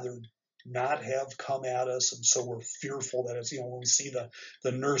rather not have come at us, and so we're fearful that it's, when we see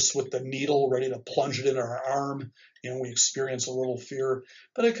the nurse with the needle ready to plunge it in our arm, we experience a little fear.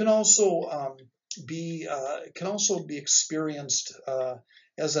 But it can also be experienced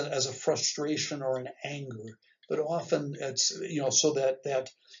as a frustration or an anger. but often it's, so that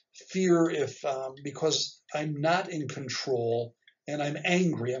fear, if because I'm not in control and I'm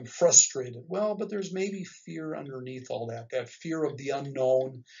angry, I'm frustrated. Well, but there's maybe fear underneath all that fear of the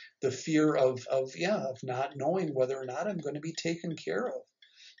unknown, the fear of not knowing whether or not I'm going to be taken care of.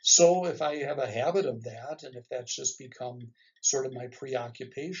 So if I have a habit of that, and if that's just become sort of my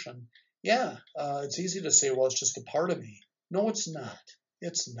preoccupation, it's easy to say, well, it's just a part of me. No, it's not.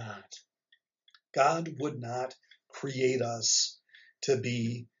 It's not. God would not create us to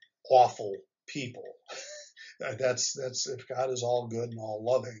be awful people. That's if God is all good and all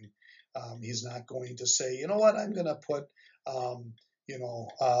loving, He's not going to say, you know what, I'm going to put,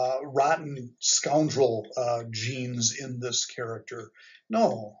 rotten scoundrel genes in this character.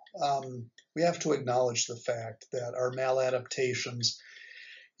 No, we have to acknowledge the fact that our maladaptations,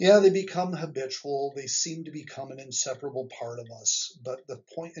 they become habitual. They seem to become an inseparable part of us. But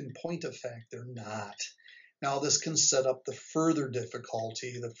in point of fact, they're not. Now, this can set up the further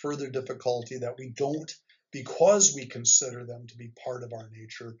difficulty that we don't, because we consider them to be part of our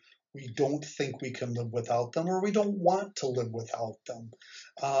nature, we don't think we can live without them, or we don't want to live without them.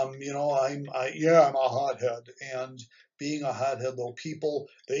 I'm a hothead, and being a hothead, though, people,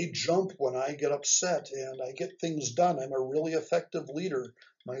 they jump when I get upset and I get things done. I'm a really effective leader.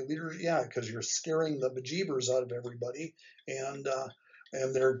 My leader, because you're scaring the bejeebers out of everybody, and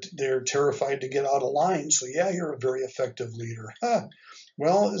they're terrified to get out of line. So you're a very effective leader.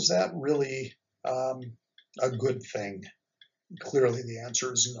 Well, is that really a good thing? Clearly, the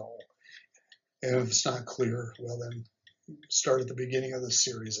answer is no. And if it's not clear, well, then start at the beginning of the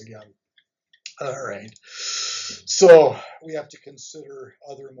series again. All right. So we have to consider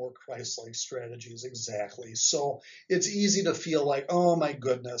other more Christ-like strategies. Exactly. So it's easy to feel like, oh my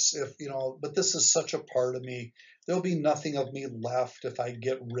goodness, but this is such a part of me. There'll be nothing of me left if I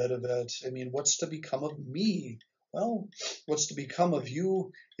get rid of it. I mean, what's to become of me? Well, what's to become of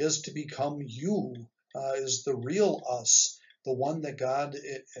you is to become you, is the real us, the one that God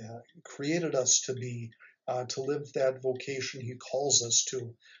created us to be. To live that vocation He calls us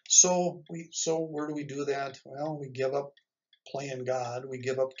to. So where do we do that? Well, we give up playing God, we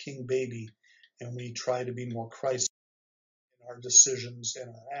give up King Baby, and we try to be more Christ in our decisions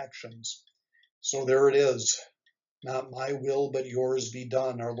and our actions. So there it is. Not my will, but yours be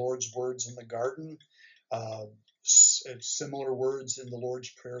done. Our Lord's words in the garden, similar words in the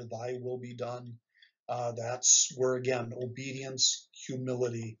Lord's Prayer, thy will be done. That's where, again, obedience,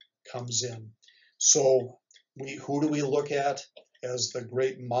 humility comes in. So who do we look at as the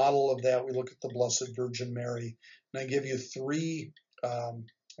great model of that? We look at the Blessed Virgin Mary. And I give you three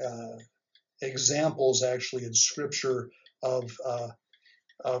examples, actually, in Scripture of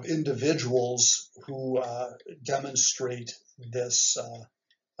individuals who demonstrate these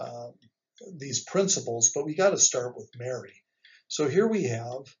principles. But we got to start with Mary. So here we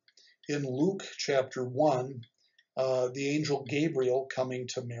have in Luke chapter 1, the angel Gabriel coming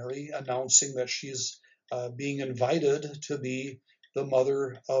to Mary, announcing that she's being invited to be the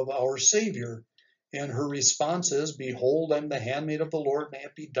mother of our Savior. And her response is, behold, I'm the handmaid of the Lord, may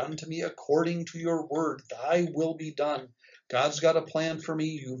it be done to me according to your word. Thy will be done. God's got a plan for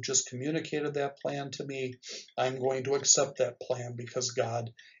me. You've just communicated that plan to me. I'm going to accept that plan because God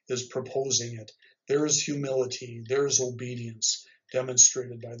is proposing it. There is humility. There is obedience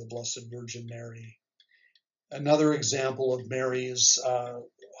demonstrated by the Blessed Virgin Mary. Another example of Mary's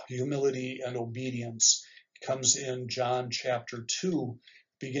humility and obedience comes in John chapter 2.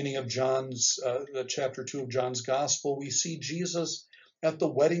 Beginning of chapter 2 of John's Gospel, we see Jesus at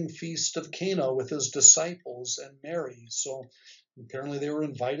the wedding feast of Cana with his disciples and Mary. So apparently they were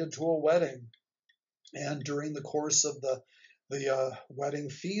invited to a wedding. And during the course of the wedding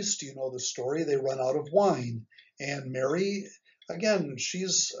feast, you know the story, they run out of wine. And Mary, again,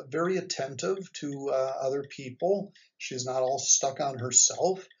 she's very attentive to other people. She's not all stuck on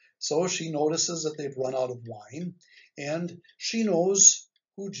herself. So she notices that they've run out of wine. And she knows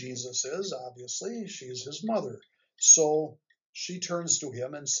who Jesus is, obviously. She's his mother. So she turns to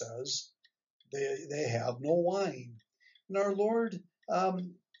him and says, they have no wine. And our Lord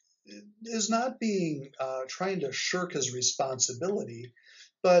is not trying to shirk his responsibility,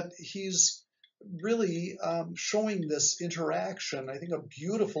 but he's really showing this interaction, I think a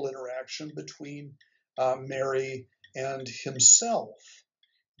beautiful interaction between Mary and himself.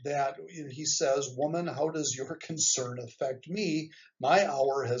 That he says, woman, how does your concern affect me? My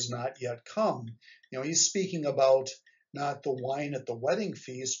hour has not yet come. You know, he's speaking about not the wine at the wedding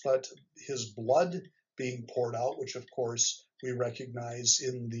feast, but his blood being poured out, which of course we recognize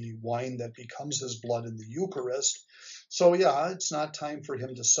in the wine that becomes his blood in the Eucharist. So yeah, it's not time for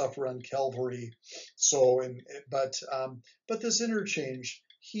him to suffer on Calvary. So, but this interchange,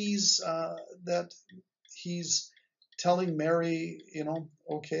 that he's telling Mary,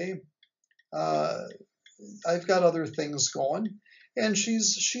 okay, uh, I've got other things going, and she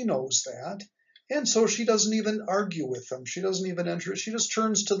knows that, and so she doesn't even argue with them. She doesn't even enter. She just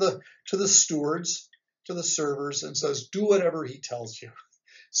turns to the stewards, to the servers, and says, "Do whatever he tells you."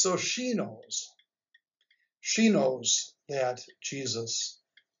 So she knows. She knows that Jesus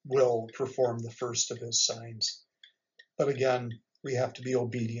will perform the first of his signs. But again, we have to be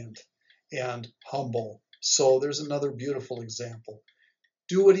obedient and humble. So there's another beautiful example.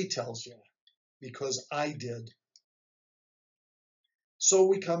 Do what he tells you, because I did. So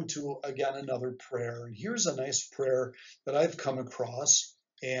we come to, again, another prayer. And here's a nice prayer that I've come across,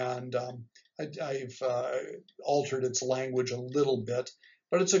 and I've altered its language a little bit,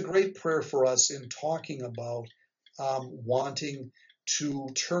 but it's a great prayer for us in talking about wanting to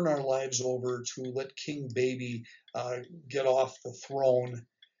turn our lives over to let King Baby get off the throne.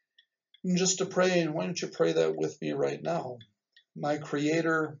 And just to pray, and why don't you pray that with me right now? My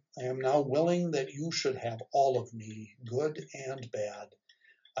Creator, I am now willing that you should have all of me, good and bad.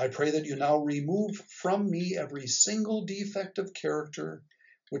 I pray that you now remove from me every single defect of character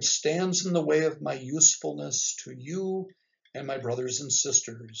which stands in the way of my usefulness to you and my brothers and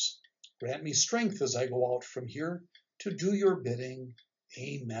sisters. Grant me strength as I go out from here to do your bidding.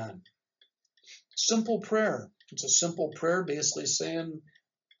 Amen. Simple prayer. It's a simple prayer basically saying,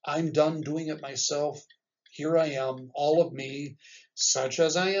 I'm done doing it myself. Here I am, all of me, such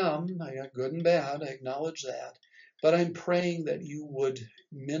as I am. I got good and bad, I acknowledge that. But I'm praying that you would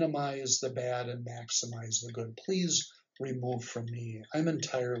minimize the bad and maximize the good. Please remove from me. I'm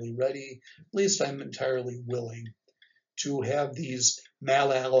entirely ready, at least I'm entirely willing to have these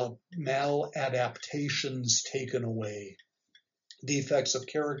maladaptations taken away. Defects of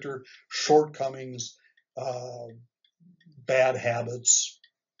character, shortcomings, bad habits,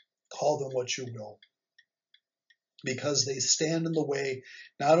 call them what you will, because they stand in the way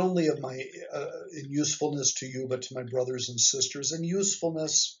not only of my usefulness to you, but to my brothers and sisters. And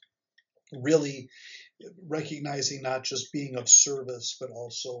usefulness, really recognizing not just being of service, but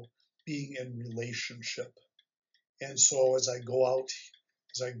also being in relationship. And so as I go out,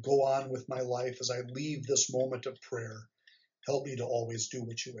 as I go on with my life, as I leave this moment of prayer, help me to always do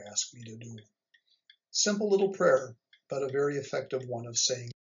what you ask me to do. Simple little prayer, but a very effective one of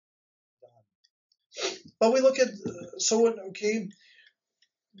saying, but we look at, okay,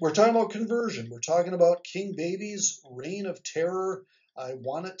 we're talking about conversion. We're talking about King Baby's reign of terror. I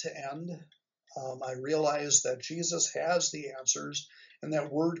want it to end. I realize that Jesus has the answers, and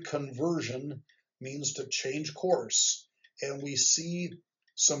that word conversion means to change course. And we see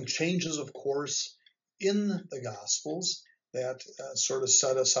some changes of course in the Gospels that sort of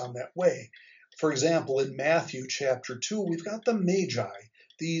set us on that way. For example, in Matthew chapter 2, we've got the Magi,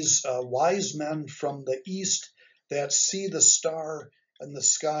 these wise men from the east that see the star in the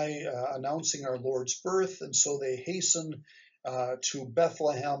sky announcing our Lord's birth, and so they hasten to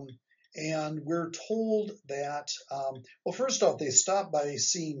Bethlehem. And we're told that, well, first off, they stop by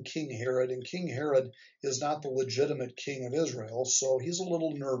seeing King Herod, and King Herod is not the legitimate king of Israel, so he's a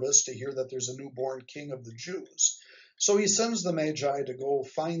little nervous to hear that there's a newborn king of the Jews. So he sends the Magi to go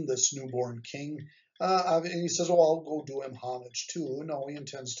find this newborn king, and he says, oh, I'll go do him homage too. No, he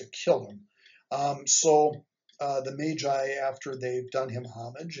intends to kill him. The Magi, after they've done him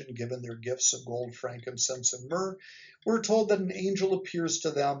homage and given their gifts of gold, frankincense, and myrrh, we're told that an angel appears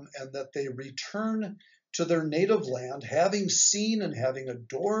to them and that they return to their native land, having seen and having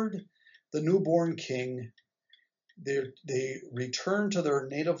adored the newborn king. They return to their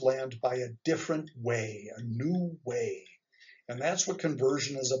native land by a different way, a new way. And that's what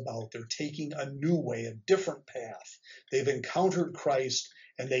conversion is about. They're taking a new way, a different path. They've encountered Christ,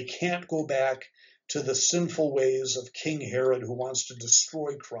 and they can't go back to the sinful ways of King Herod, who wants to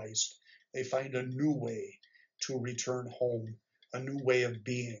destroy Christ. They find a new way to return home, a new way of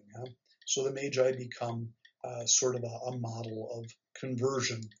being. So the Magi become sort of a model of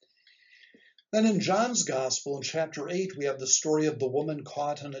conversion. Then in John's Gospel, in chapter 8, we have the story of the woman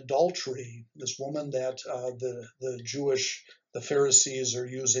caught in adultery, this woman that the Pharisees are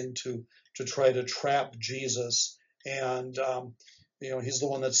using to try to trap Jesus. And he's the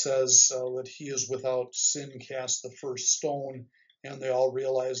one that says that he is without sin, cast the first stone, and they all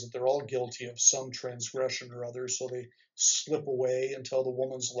realize that they're all guilty of some transgression or other, so they slip away until the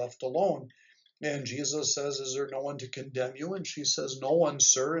woman's left alone. And Jesus says, is there no one to condemn you? And she says, no one,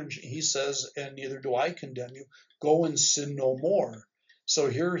 sir. And he says, and neither do I condemn you. Go and sin no more. So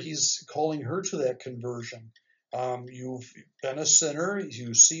here he's calling her to that conversion. You've been a sinner.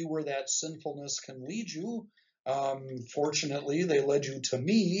 You see where that sinfulness can lead you. Fortunately, they led you to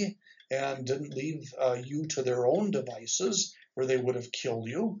me and didn't leave you to their own devices where they would have killed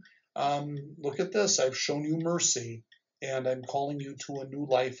you. Look at this. I've shown you mercy, and I'm calling you to a new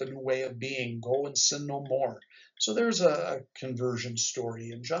life, a new way of being. Go and sin no more. So there's a conversion story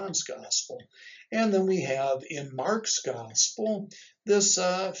in John's gospel. And then we have in Mark's gospel this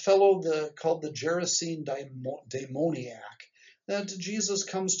fellow called the Gerasene demoniac, that Jesus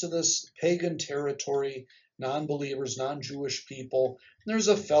comes to this pagan territory, non-believers, non-Jewish people. There's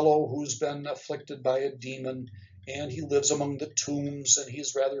a fellow who's been afflicted by a demon, and he lives among the tombs, and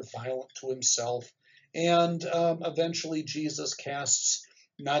he's rather violent to himself. And eventually Jesus casts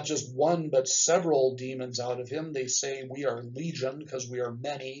not just one, but several demons out of him. They say we are legion because we are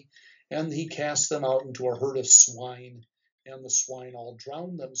many. And he casts them out into a herd of swine, and the swine all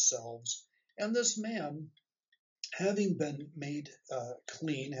drown themselves. And this man, having been made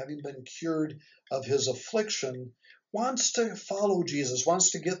clean, having been cured of his affliction, wants to follow Jesus,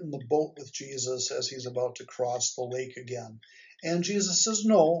 wants to get in the boat with Jesus as he's about to cross the lake again. And Jesus says,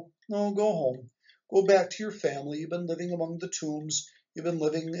 no, go home. Go back to your family. You've been living among the tombs. You've been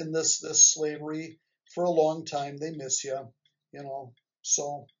living in this slavery for a long time. They miss you,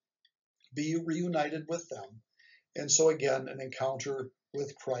 so be reunited with them. And so again, an encounter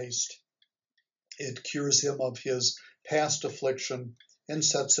with Christ. It cures him of his past affliction and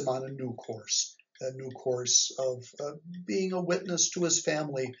sets him on a new course of being a witness to his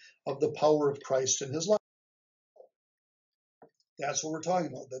family of the power of Christ in his life. That's what we're talking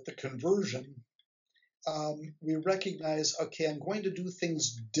about, that the conversion, we recognize, okay, I'm going to do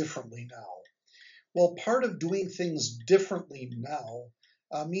things differently now. Well, part of doing things differently now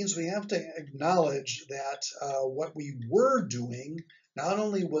means we have to acknowledge that what we were doing not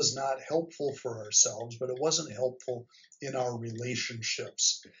only was not helpful for ourselves, but it wasn't helpful in our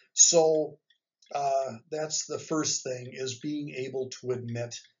relationships. So that's the first thing, is being able to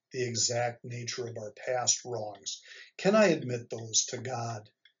admit the exact nature of our past wrongs. Can I admit those to God,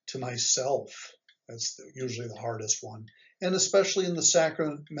 to myself? That's usually the hardest one. And especially in the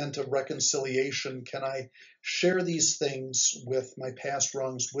sacrament of reconciliation, can I share these things with my past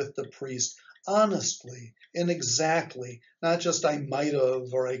wrongs with the priest honestly and exactly, not just I might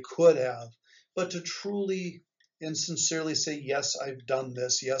have or I could have, but to truly and sincerely say, yes, I've done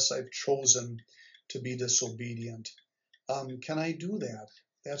this. Yes, I've chosen to be disobedient. Can I do that?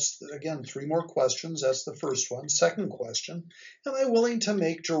 That's, again, 3 more questions. That's the first one. Second question, am I willing to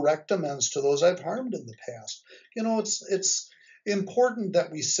make direct amends to those I've harmed in the past? It's important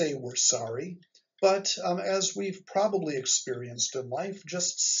that we say we're sorry, but as we've probably experienced in life,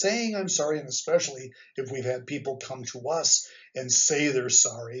 just saying I'm sorry, and especially if we've had people come to us and say they're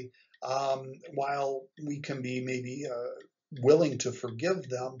sorry, while we can be maybe willing to forgive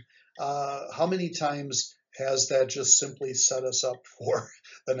them, how many times has that just simply set us up for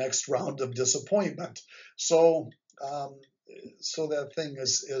the next round of disappointment? So that thing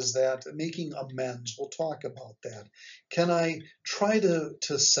is that making amends. We'll talk about that. Can I try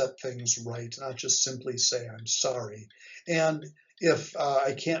to set things right, not just simply say I'm sorry? And if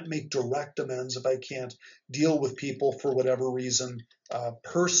I can't make direct amends, if I can't deal with people for whatever reason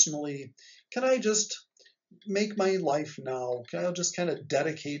personally, can I just make my life now? Can I just kind of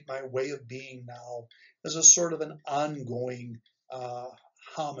dedicate my way of being now as a sort of an ongoing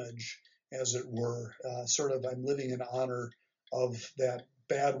homage, as it were? Sort of, I'm living in honor of that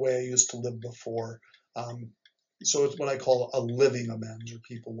bad way I used to live before. So it's what I call a living amends, or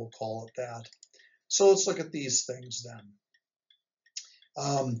people will call it that. So let's look at these things then.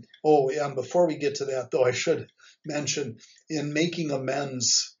 And before we get to that, though, I should mention, in making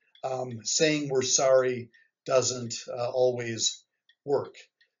amends, saying we're sorry doesn't always work.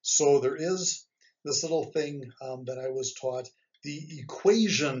 So there is this little thing that I was taught, the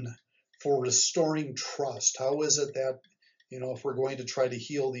equation for restoring trust. How is it that, if we're going to try to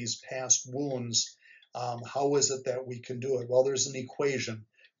heal these past wounds, how is it that we can do it? Well, there's an equation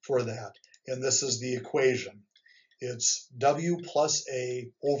for that, and this is the equation. It's W plus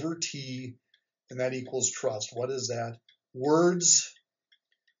A over T, and that equals trust. What is that? Words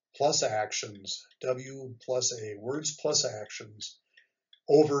plus actions, W plus A, words plus actions,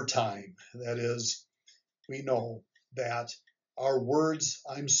 over time. That is, we know that our words,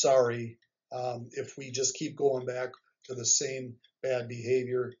 I'm sorry, if we just keep going back to the same bad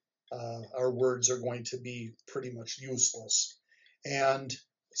behavior, our words are going to be pretty much useless. And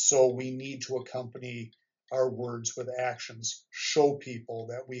so we need to accompany our words with actions, show people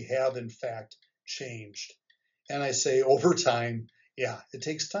that we have in fact changed. And I say over time, yeah, it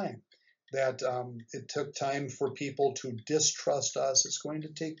takes time. that it took time for people to distrust us. It's going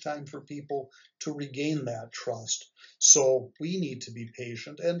to take time for people to regain that trust. So we need to be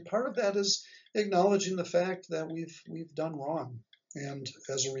patient, and part of that is acknowledging the fact that we've done wrong, and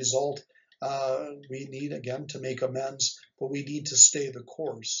as a result, we need again to make amends, but we need to stay the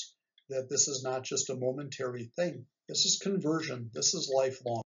course. That this is not just a momentary thing. This is conversion. This is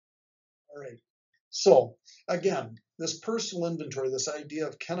lifelong. All right. So again, this personal inventory, this idea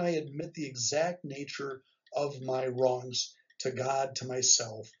of can I admit the exact nature of my wrongs to God, to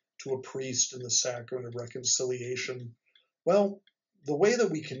myself, to a priest in the sacrament of reconciliation? Well, the way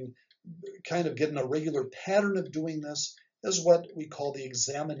that we can kind of get in a regular pattern of doing this is what we call the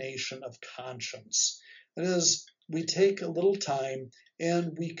examination of conscience. That is, we take a little time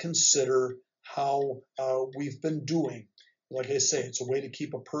and we consider how we've been doing. Like I say, it's a way to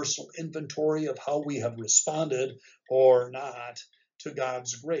keep a personal inventory of how we have responded or not to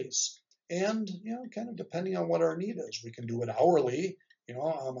God's grace. And, kind of depending on what our need is, we can do it hourly. I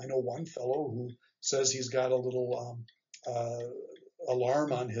know one fellow who says he's got a little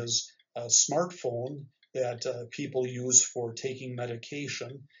alarm on his smartphone that people use for taking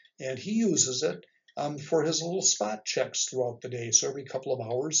medication, and he uses it for his little spot checks throughout the day. So every couple of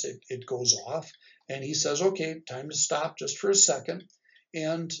hours it goes off, and he says, okay, time to stop just for a second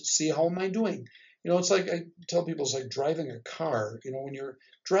and see how am I doing. It's like I tell people, it's like driving a car. When you're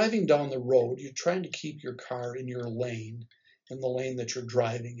driving down the road, you're trying to keep your car in your lane, in the lane that you're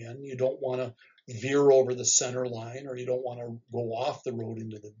driving in. You don't want to veer over the center line, or you don't want to go off the road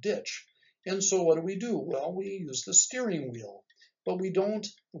into the ditch. And so what do? Well, we use the steering wheel, but we don't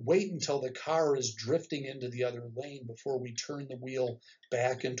wait until the car is drifting into the other lane before we turn the wheel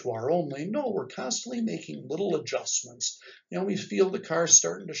back into our own lane. No, we're constantly making little adjustments. We feel the car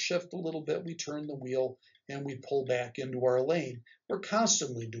starting to shift a little bit, we turn the wheel and we pull back into our lane. We're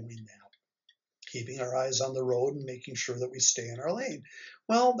constantly doing that, keeping our eyes on the road and making sure that we stay in our lane.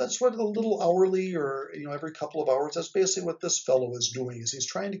 Well, that's what a little hourly or every couple of hours, that's basically what this fellow is doing, is he's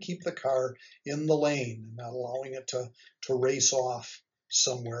trying to keep the car in the lane and not allowing it to race off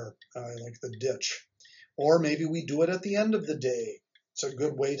somewhere like the ditch. Or maybe we do it at the end of the day. It's a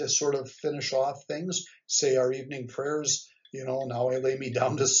good way to sort of finish off things, say our evening prayers, now I lay me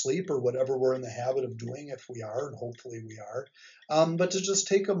down to sleep, or whatever we're in the habit of doing, if we are, and hopefully we are. But to just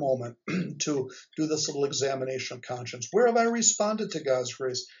take a moment to do this little examination of conscience. Where have I responded to God's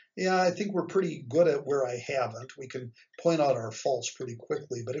grace? Yeah, I think we're pretty good at where I haven't. We can point out our faults pretty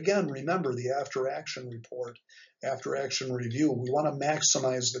quickly. But again, remember the after action report, after action review. We want to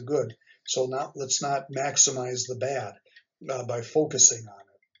maximize the good. So let's not maximize the bad by focusing on it.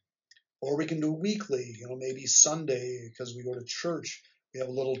 Or we can do weekly, maybe Sunday, because we go to church. We have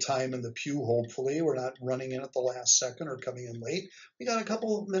a little time in the pew, hopefully. We're not running in at the last second or coming in late. We got a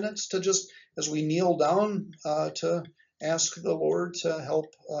couple of minutes to just, as we kneel down, to ask the Lord to help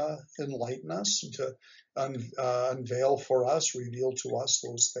enlighten us, and to unveil for us, reveal to us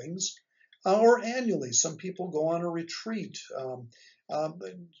those things. Or annually, some people go on a retreat.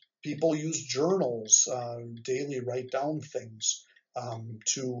 People use journals, daily write down things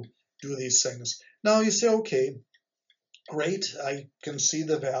to do these things. Now you say, okay, great, I can see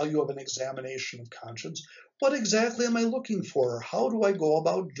the value of an examination of conscience. What exactly am I looking for? How do I go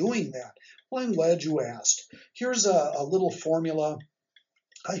about doing that? Well, I'm glad you asked. Here's a little formula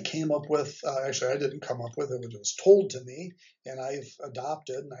I came up with. Actually, I didn't come up with it. It was told to me, and I've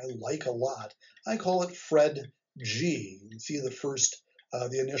adopted, and I like a lot. I call it Fred G. You can see the first,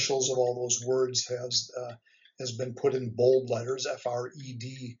 the initials of all those words has been put in bold letters,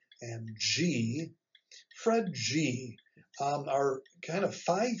 F-R-E-D and G. Fred G. Are kind of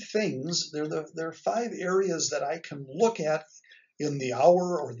 5 things. They're 5 areas that I can look at in the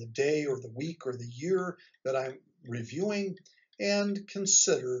hour or the day or the week or the year that I'm reviewing and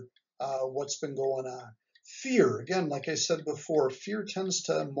consider what's been going on. Fear, again, like I said before, fear tends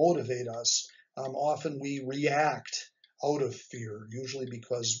to motivate us. Often we react out of fear, usually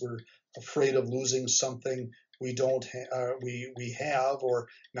because we're afraid of losing something we don't we have, or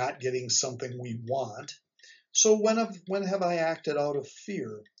not getting something we want. So when have I acted out of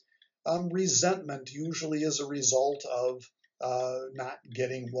fear? Resentment usually is a result of not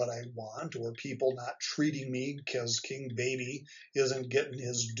getting what I want, or people not treating me because King Baby isn't getting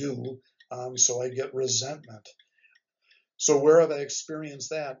his due, so I get resentment. So where have I experienced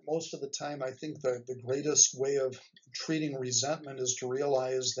that? Most of the time, I think the greatest way of treating resentment is to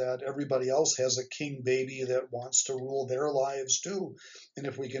realize that everybody else has a king baby that wants to rule their lives too. And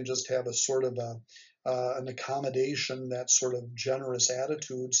if we can just have a sort of an accommodation, that sort of generous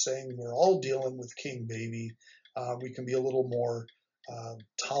attitude, saying we're all dealing with king baby, we can be a little more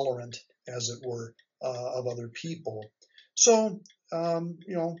tolerant, as it were, of other people. So,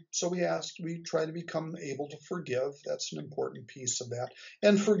 so we try to become able to forgive. That's an important piece of that.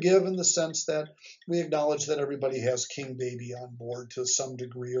 And forgive in the sense that we acknowledge that everybody has King Baby on board to some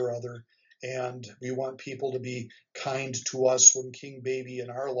degree or other. And we want people to be kind to us when King Baby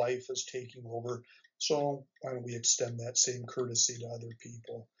in our life is taking over. So why don't we extend that same courtesy to other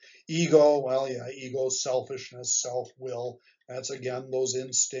people? Ego, well, yeah, ego, selfishness, self-will. That's again those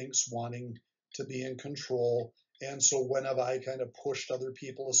instincts wanting to be in control. And so when have I kind of pushed other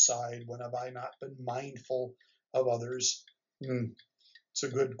people aside? When have I not been mindful of others? It's a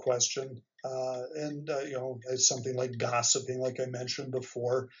good question. It's something like gossiping, like I mentioned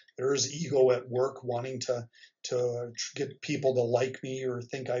before. There is ego at work, wanting to get people to like me or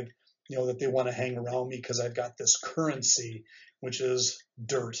think that they want to hang around me because I've got this currency, which is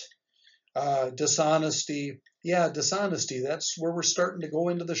dirt. Dishonesty, dishonesty. That's where we're starting to go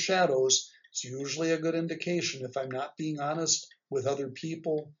into the shadows. It's usually a good indication if I'm not being honest with other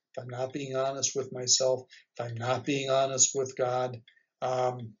people, if I'm not being honest with myself, if I'm not being honest with God.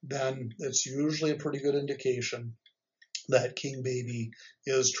 Then it's usually a pretty good indication that King Baby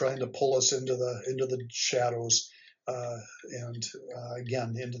is trying to pull us into the shadows and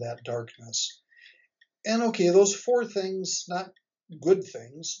again into that darkness. And okay, those four things, not good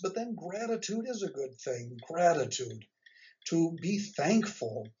things, but then gratitude is a good thing. Gratitude, to be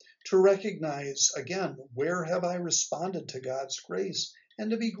thankful, to recognize again, where have I responded to God's grace,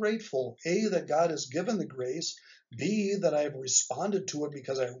 and to be grateful, A, that God has given the grace, B, that I've responded to it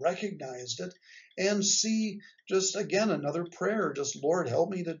because I recognized it, and C, just again, another prayer, just Lord, help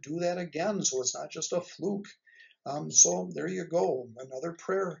me to do that again so it's not just a fluke. So there you go, another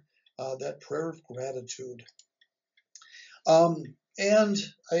prayer, that prayer of gratitude. And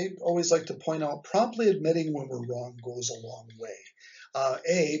I always like to point out, promptly admitting when we're wrong goes a long way.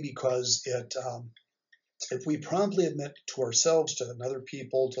 Because if we promptly admit to ourselves, to other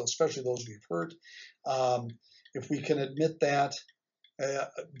people, to especially those we've hurt, if we can admit that,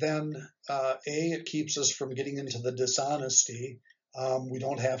 then it keeps us from getting into the dishonesty. We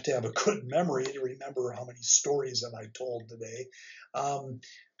don't have to have a good memory to remember how many stories that I told today.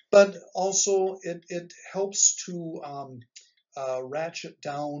 But also it helps to ratchet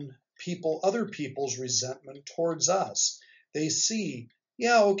down other people's resentment towards us. They see,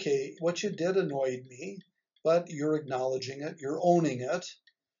 yeah, okay, what you did annoyed me, but you're acknowledging it, you're owning it,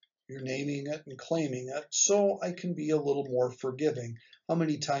 you're naming it and claiming it, so I can be a little more forgiving. How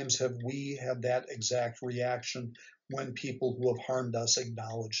many times have we had that exact reaction when people who have harmed us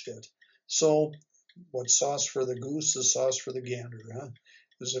acknowledged it? So what's sauce for the goose is sauce for the gander, huh?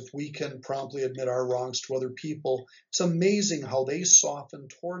 Because if we can promptly admit our wrongs to other people, it's amazing how they soften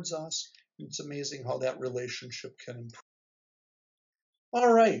towards us. It's amazing how that relationship can improve.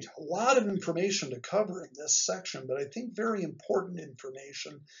 All right, a lot of information to cover in this section, but I think very important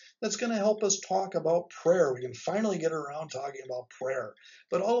information that's going to help us talk about prayer. We can finally get around talking about prayer.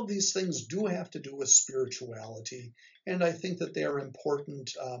 But all of these things do have to do with spirituality, and I think that they are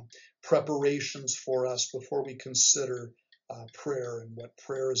important preparations for us before we consider prayer and what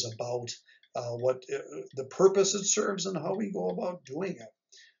prayer is about, what the purpose it serves, and how we go about doing it.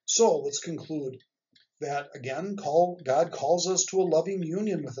 So let's conclude that, again, God calls us to a loving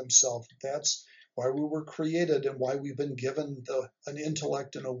union with himself. That's why we were created and why we've been given an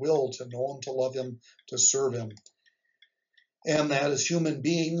intellect and a will to know him, to love him, to serve him. And that as human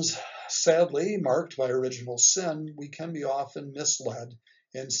beings, sadly marked by original sin, we can be often misled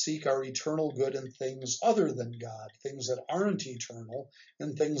and seek our eternal good in things other than God, things that aren't eternal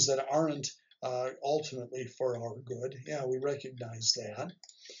and things that aren't ultimately for our good. Yeah, we recognize that.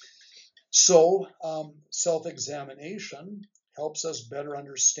 So self-examination helps us better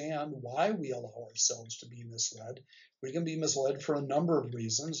understand why we allow ourselves to be misled. We can be misled for a number of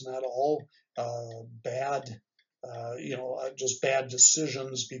reasons, not all bad, just bad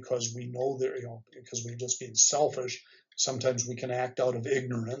decisions because we know that, because we're just being selfish. Sometimes we can act out of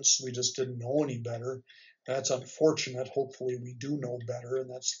ignorance. We just didn't know any better. That's unfortunate. Hopefully we do know better, and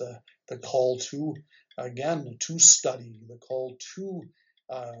that's the call to, again, to study, the call to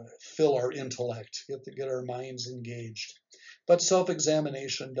fill our intellect, get our minds engaged. But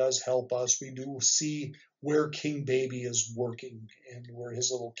self-examination does help us. We do see where King Baby is working and where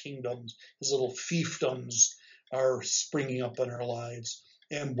his little kingdoms, his little fiefdoms are springing up in our lives,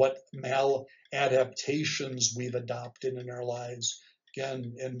 and what maladaptations we've adopted in our lives,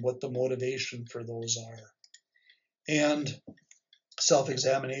 again, and what the motivation for those are. And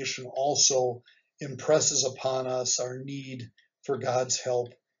self-examination also impresses upon us our need for God's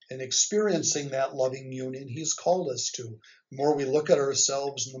help and experiencing that loving union He's called us to. The more we look at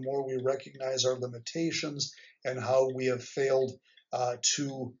ourselves and the more we recognize our limitations and how we have failed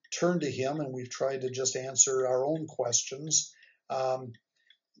to turn to Him, and we've tried to just answer our own questions,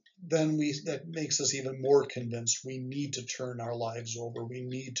 then that makes us even more convinced we need to turn our lives over. We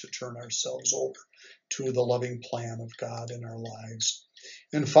need to turn ourselves over to the loving plan of God in our lives.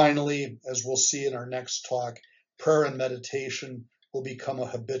 And finally, as we'll see in our next talk, prayer and meditation will become a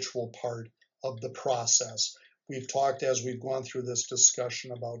habitual part of the process. We've talked as we've gone through this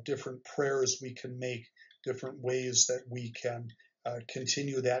discussion about different prayers we can make, different ways that we can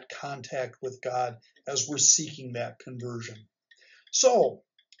continue that contact with God as we're seeking that conversion. So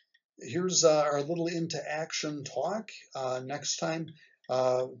here's our little into action talk. Next time,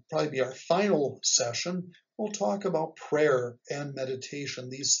 probably be our final session. We'll talk about prayer and meditation,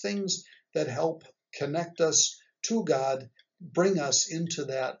 these things that help connect us to God, bring us into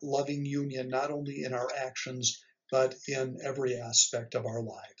that loving union, not only in our actions, but in every aspect of our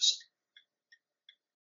lives.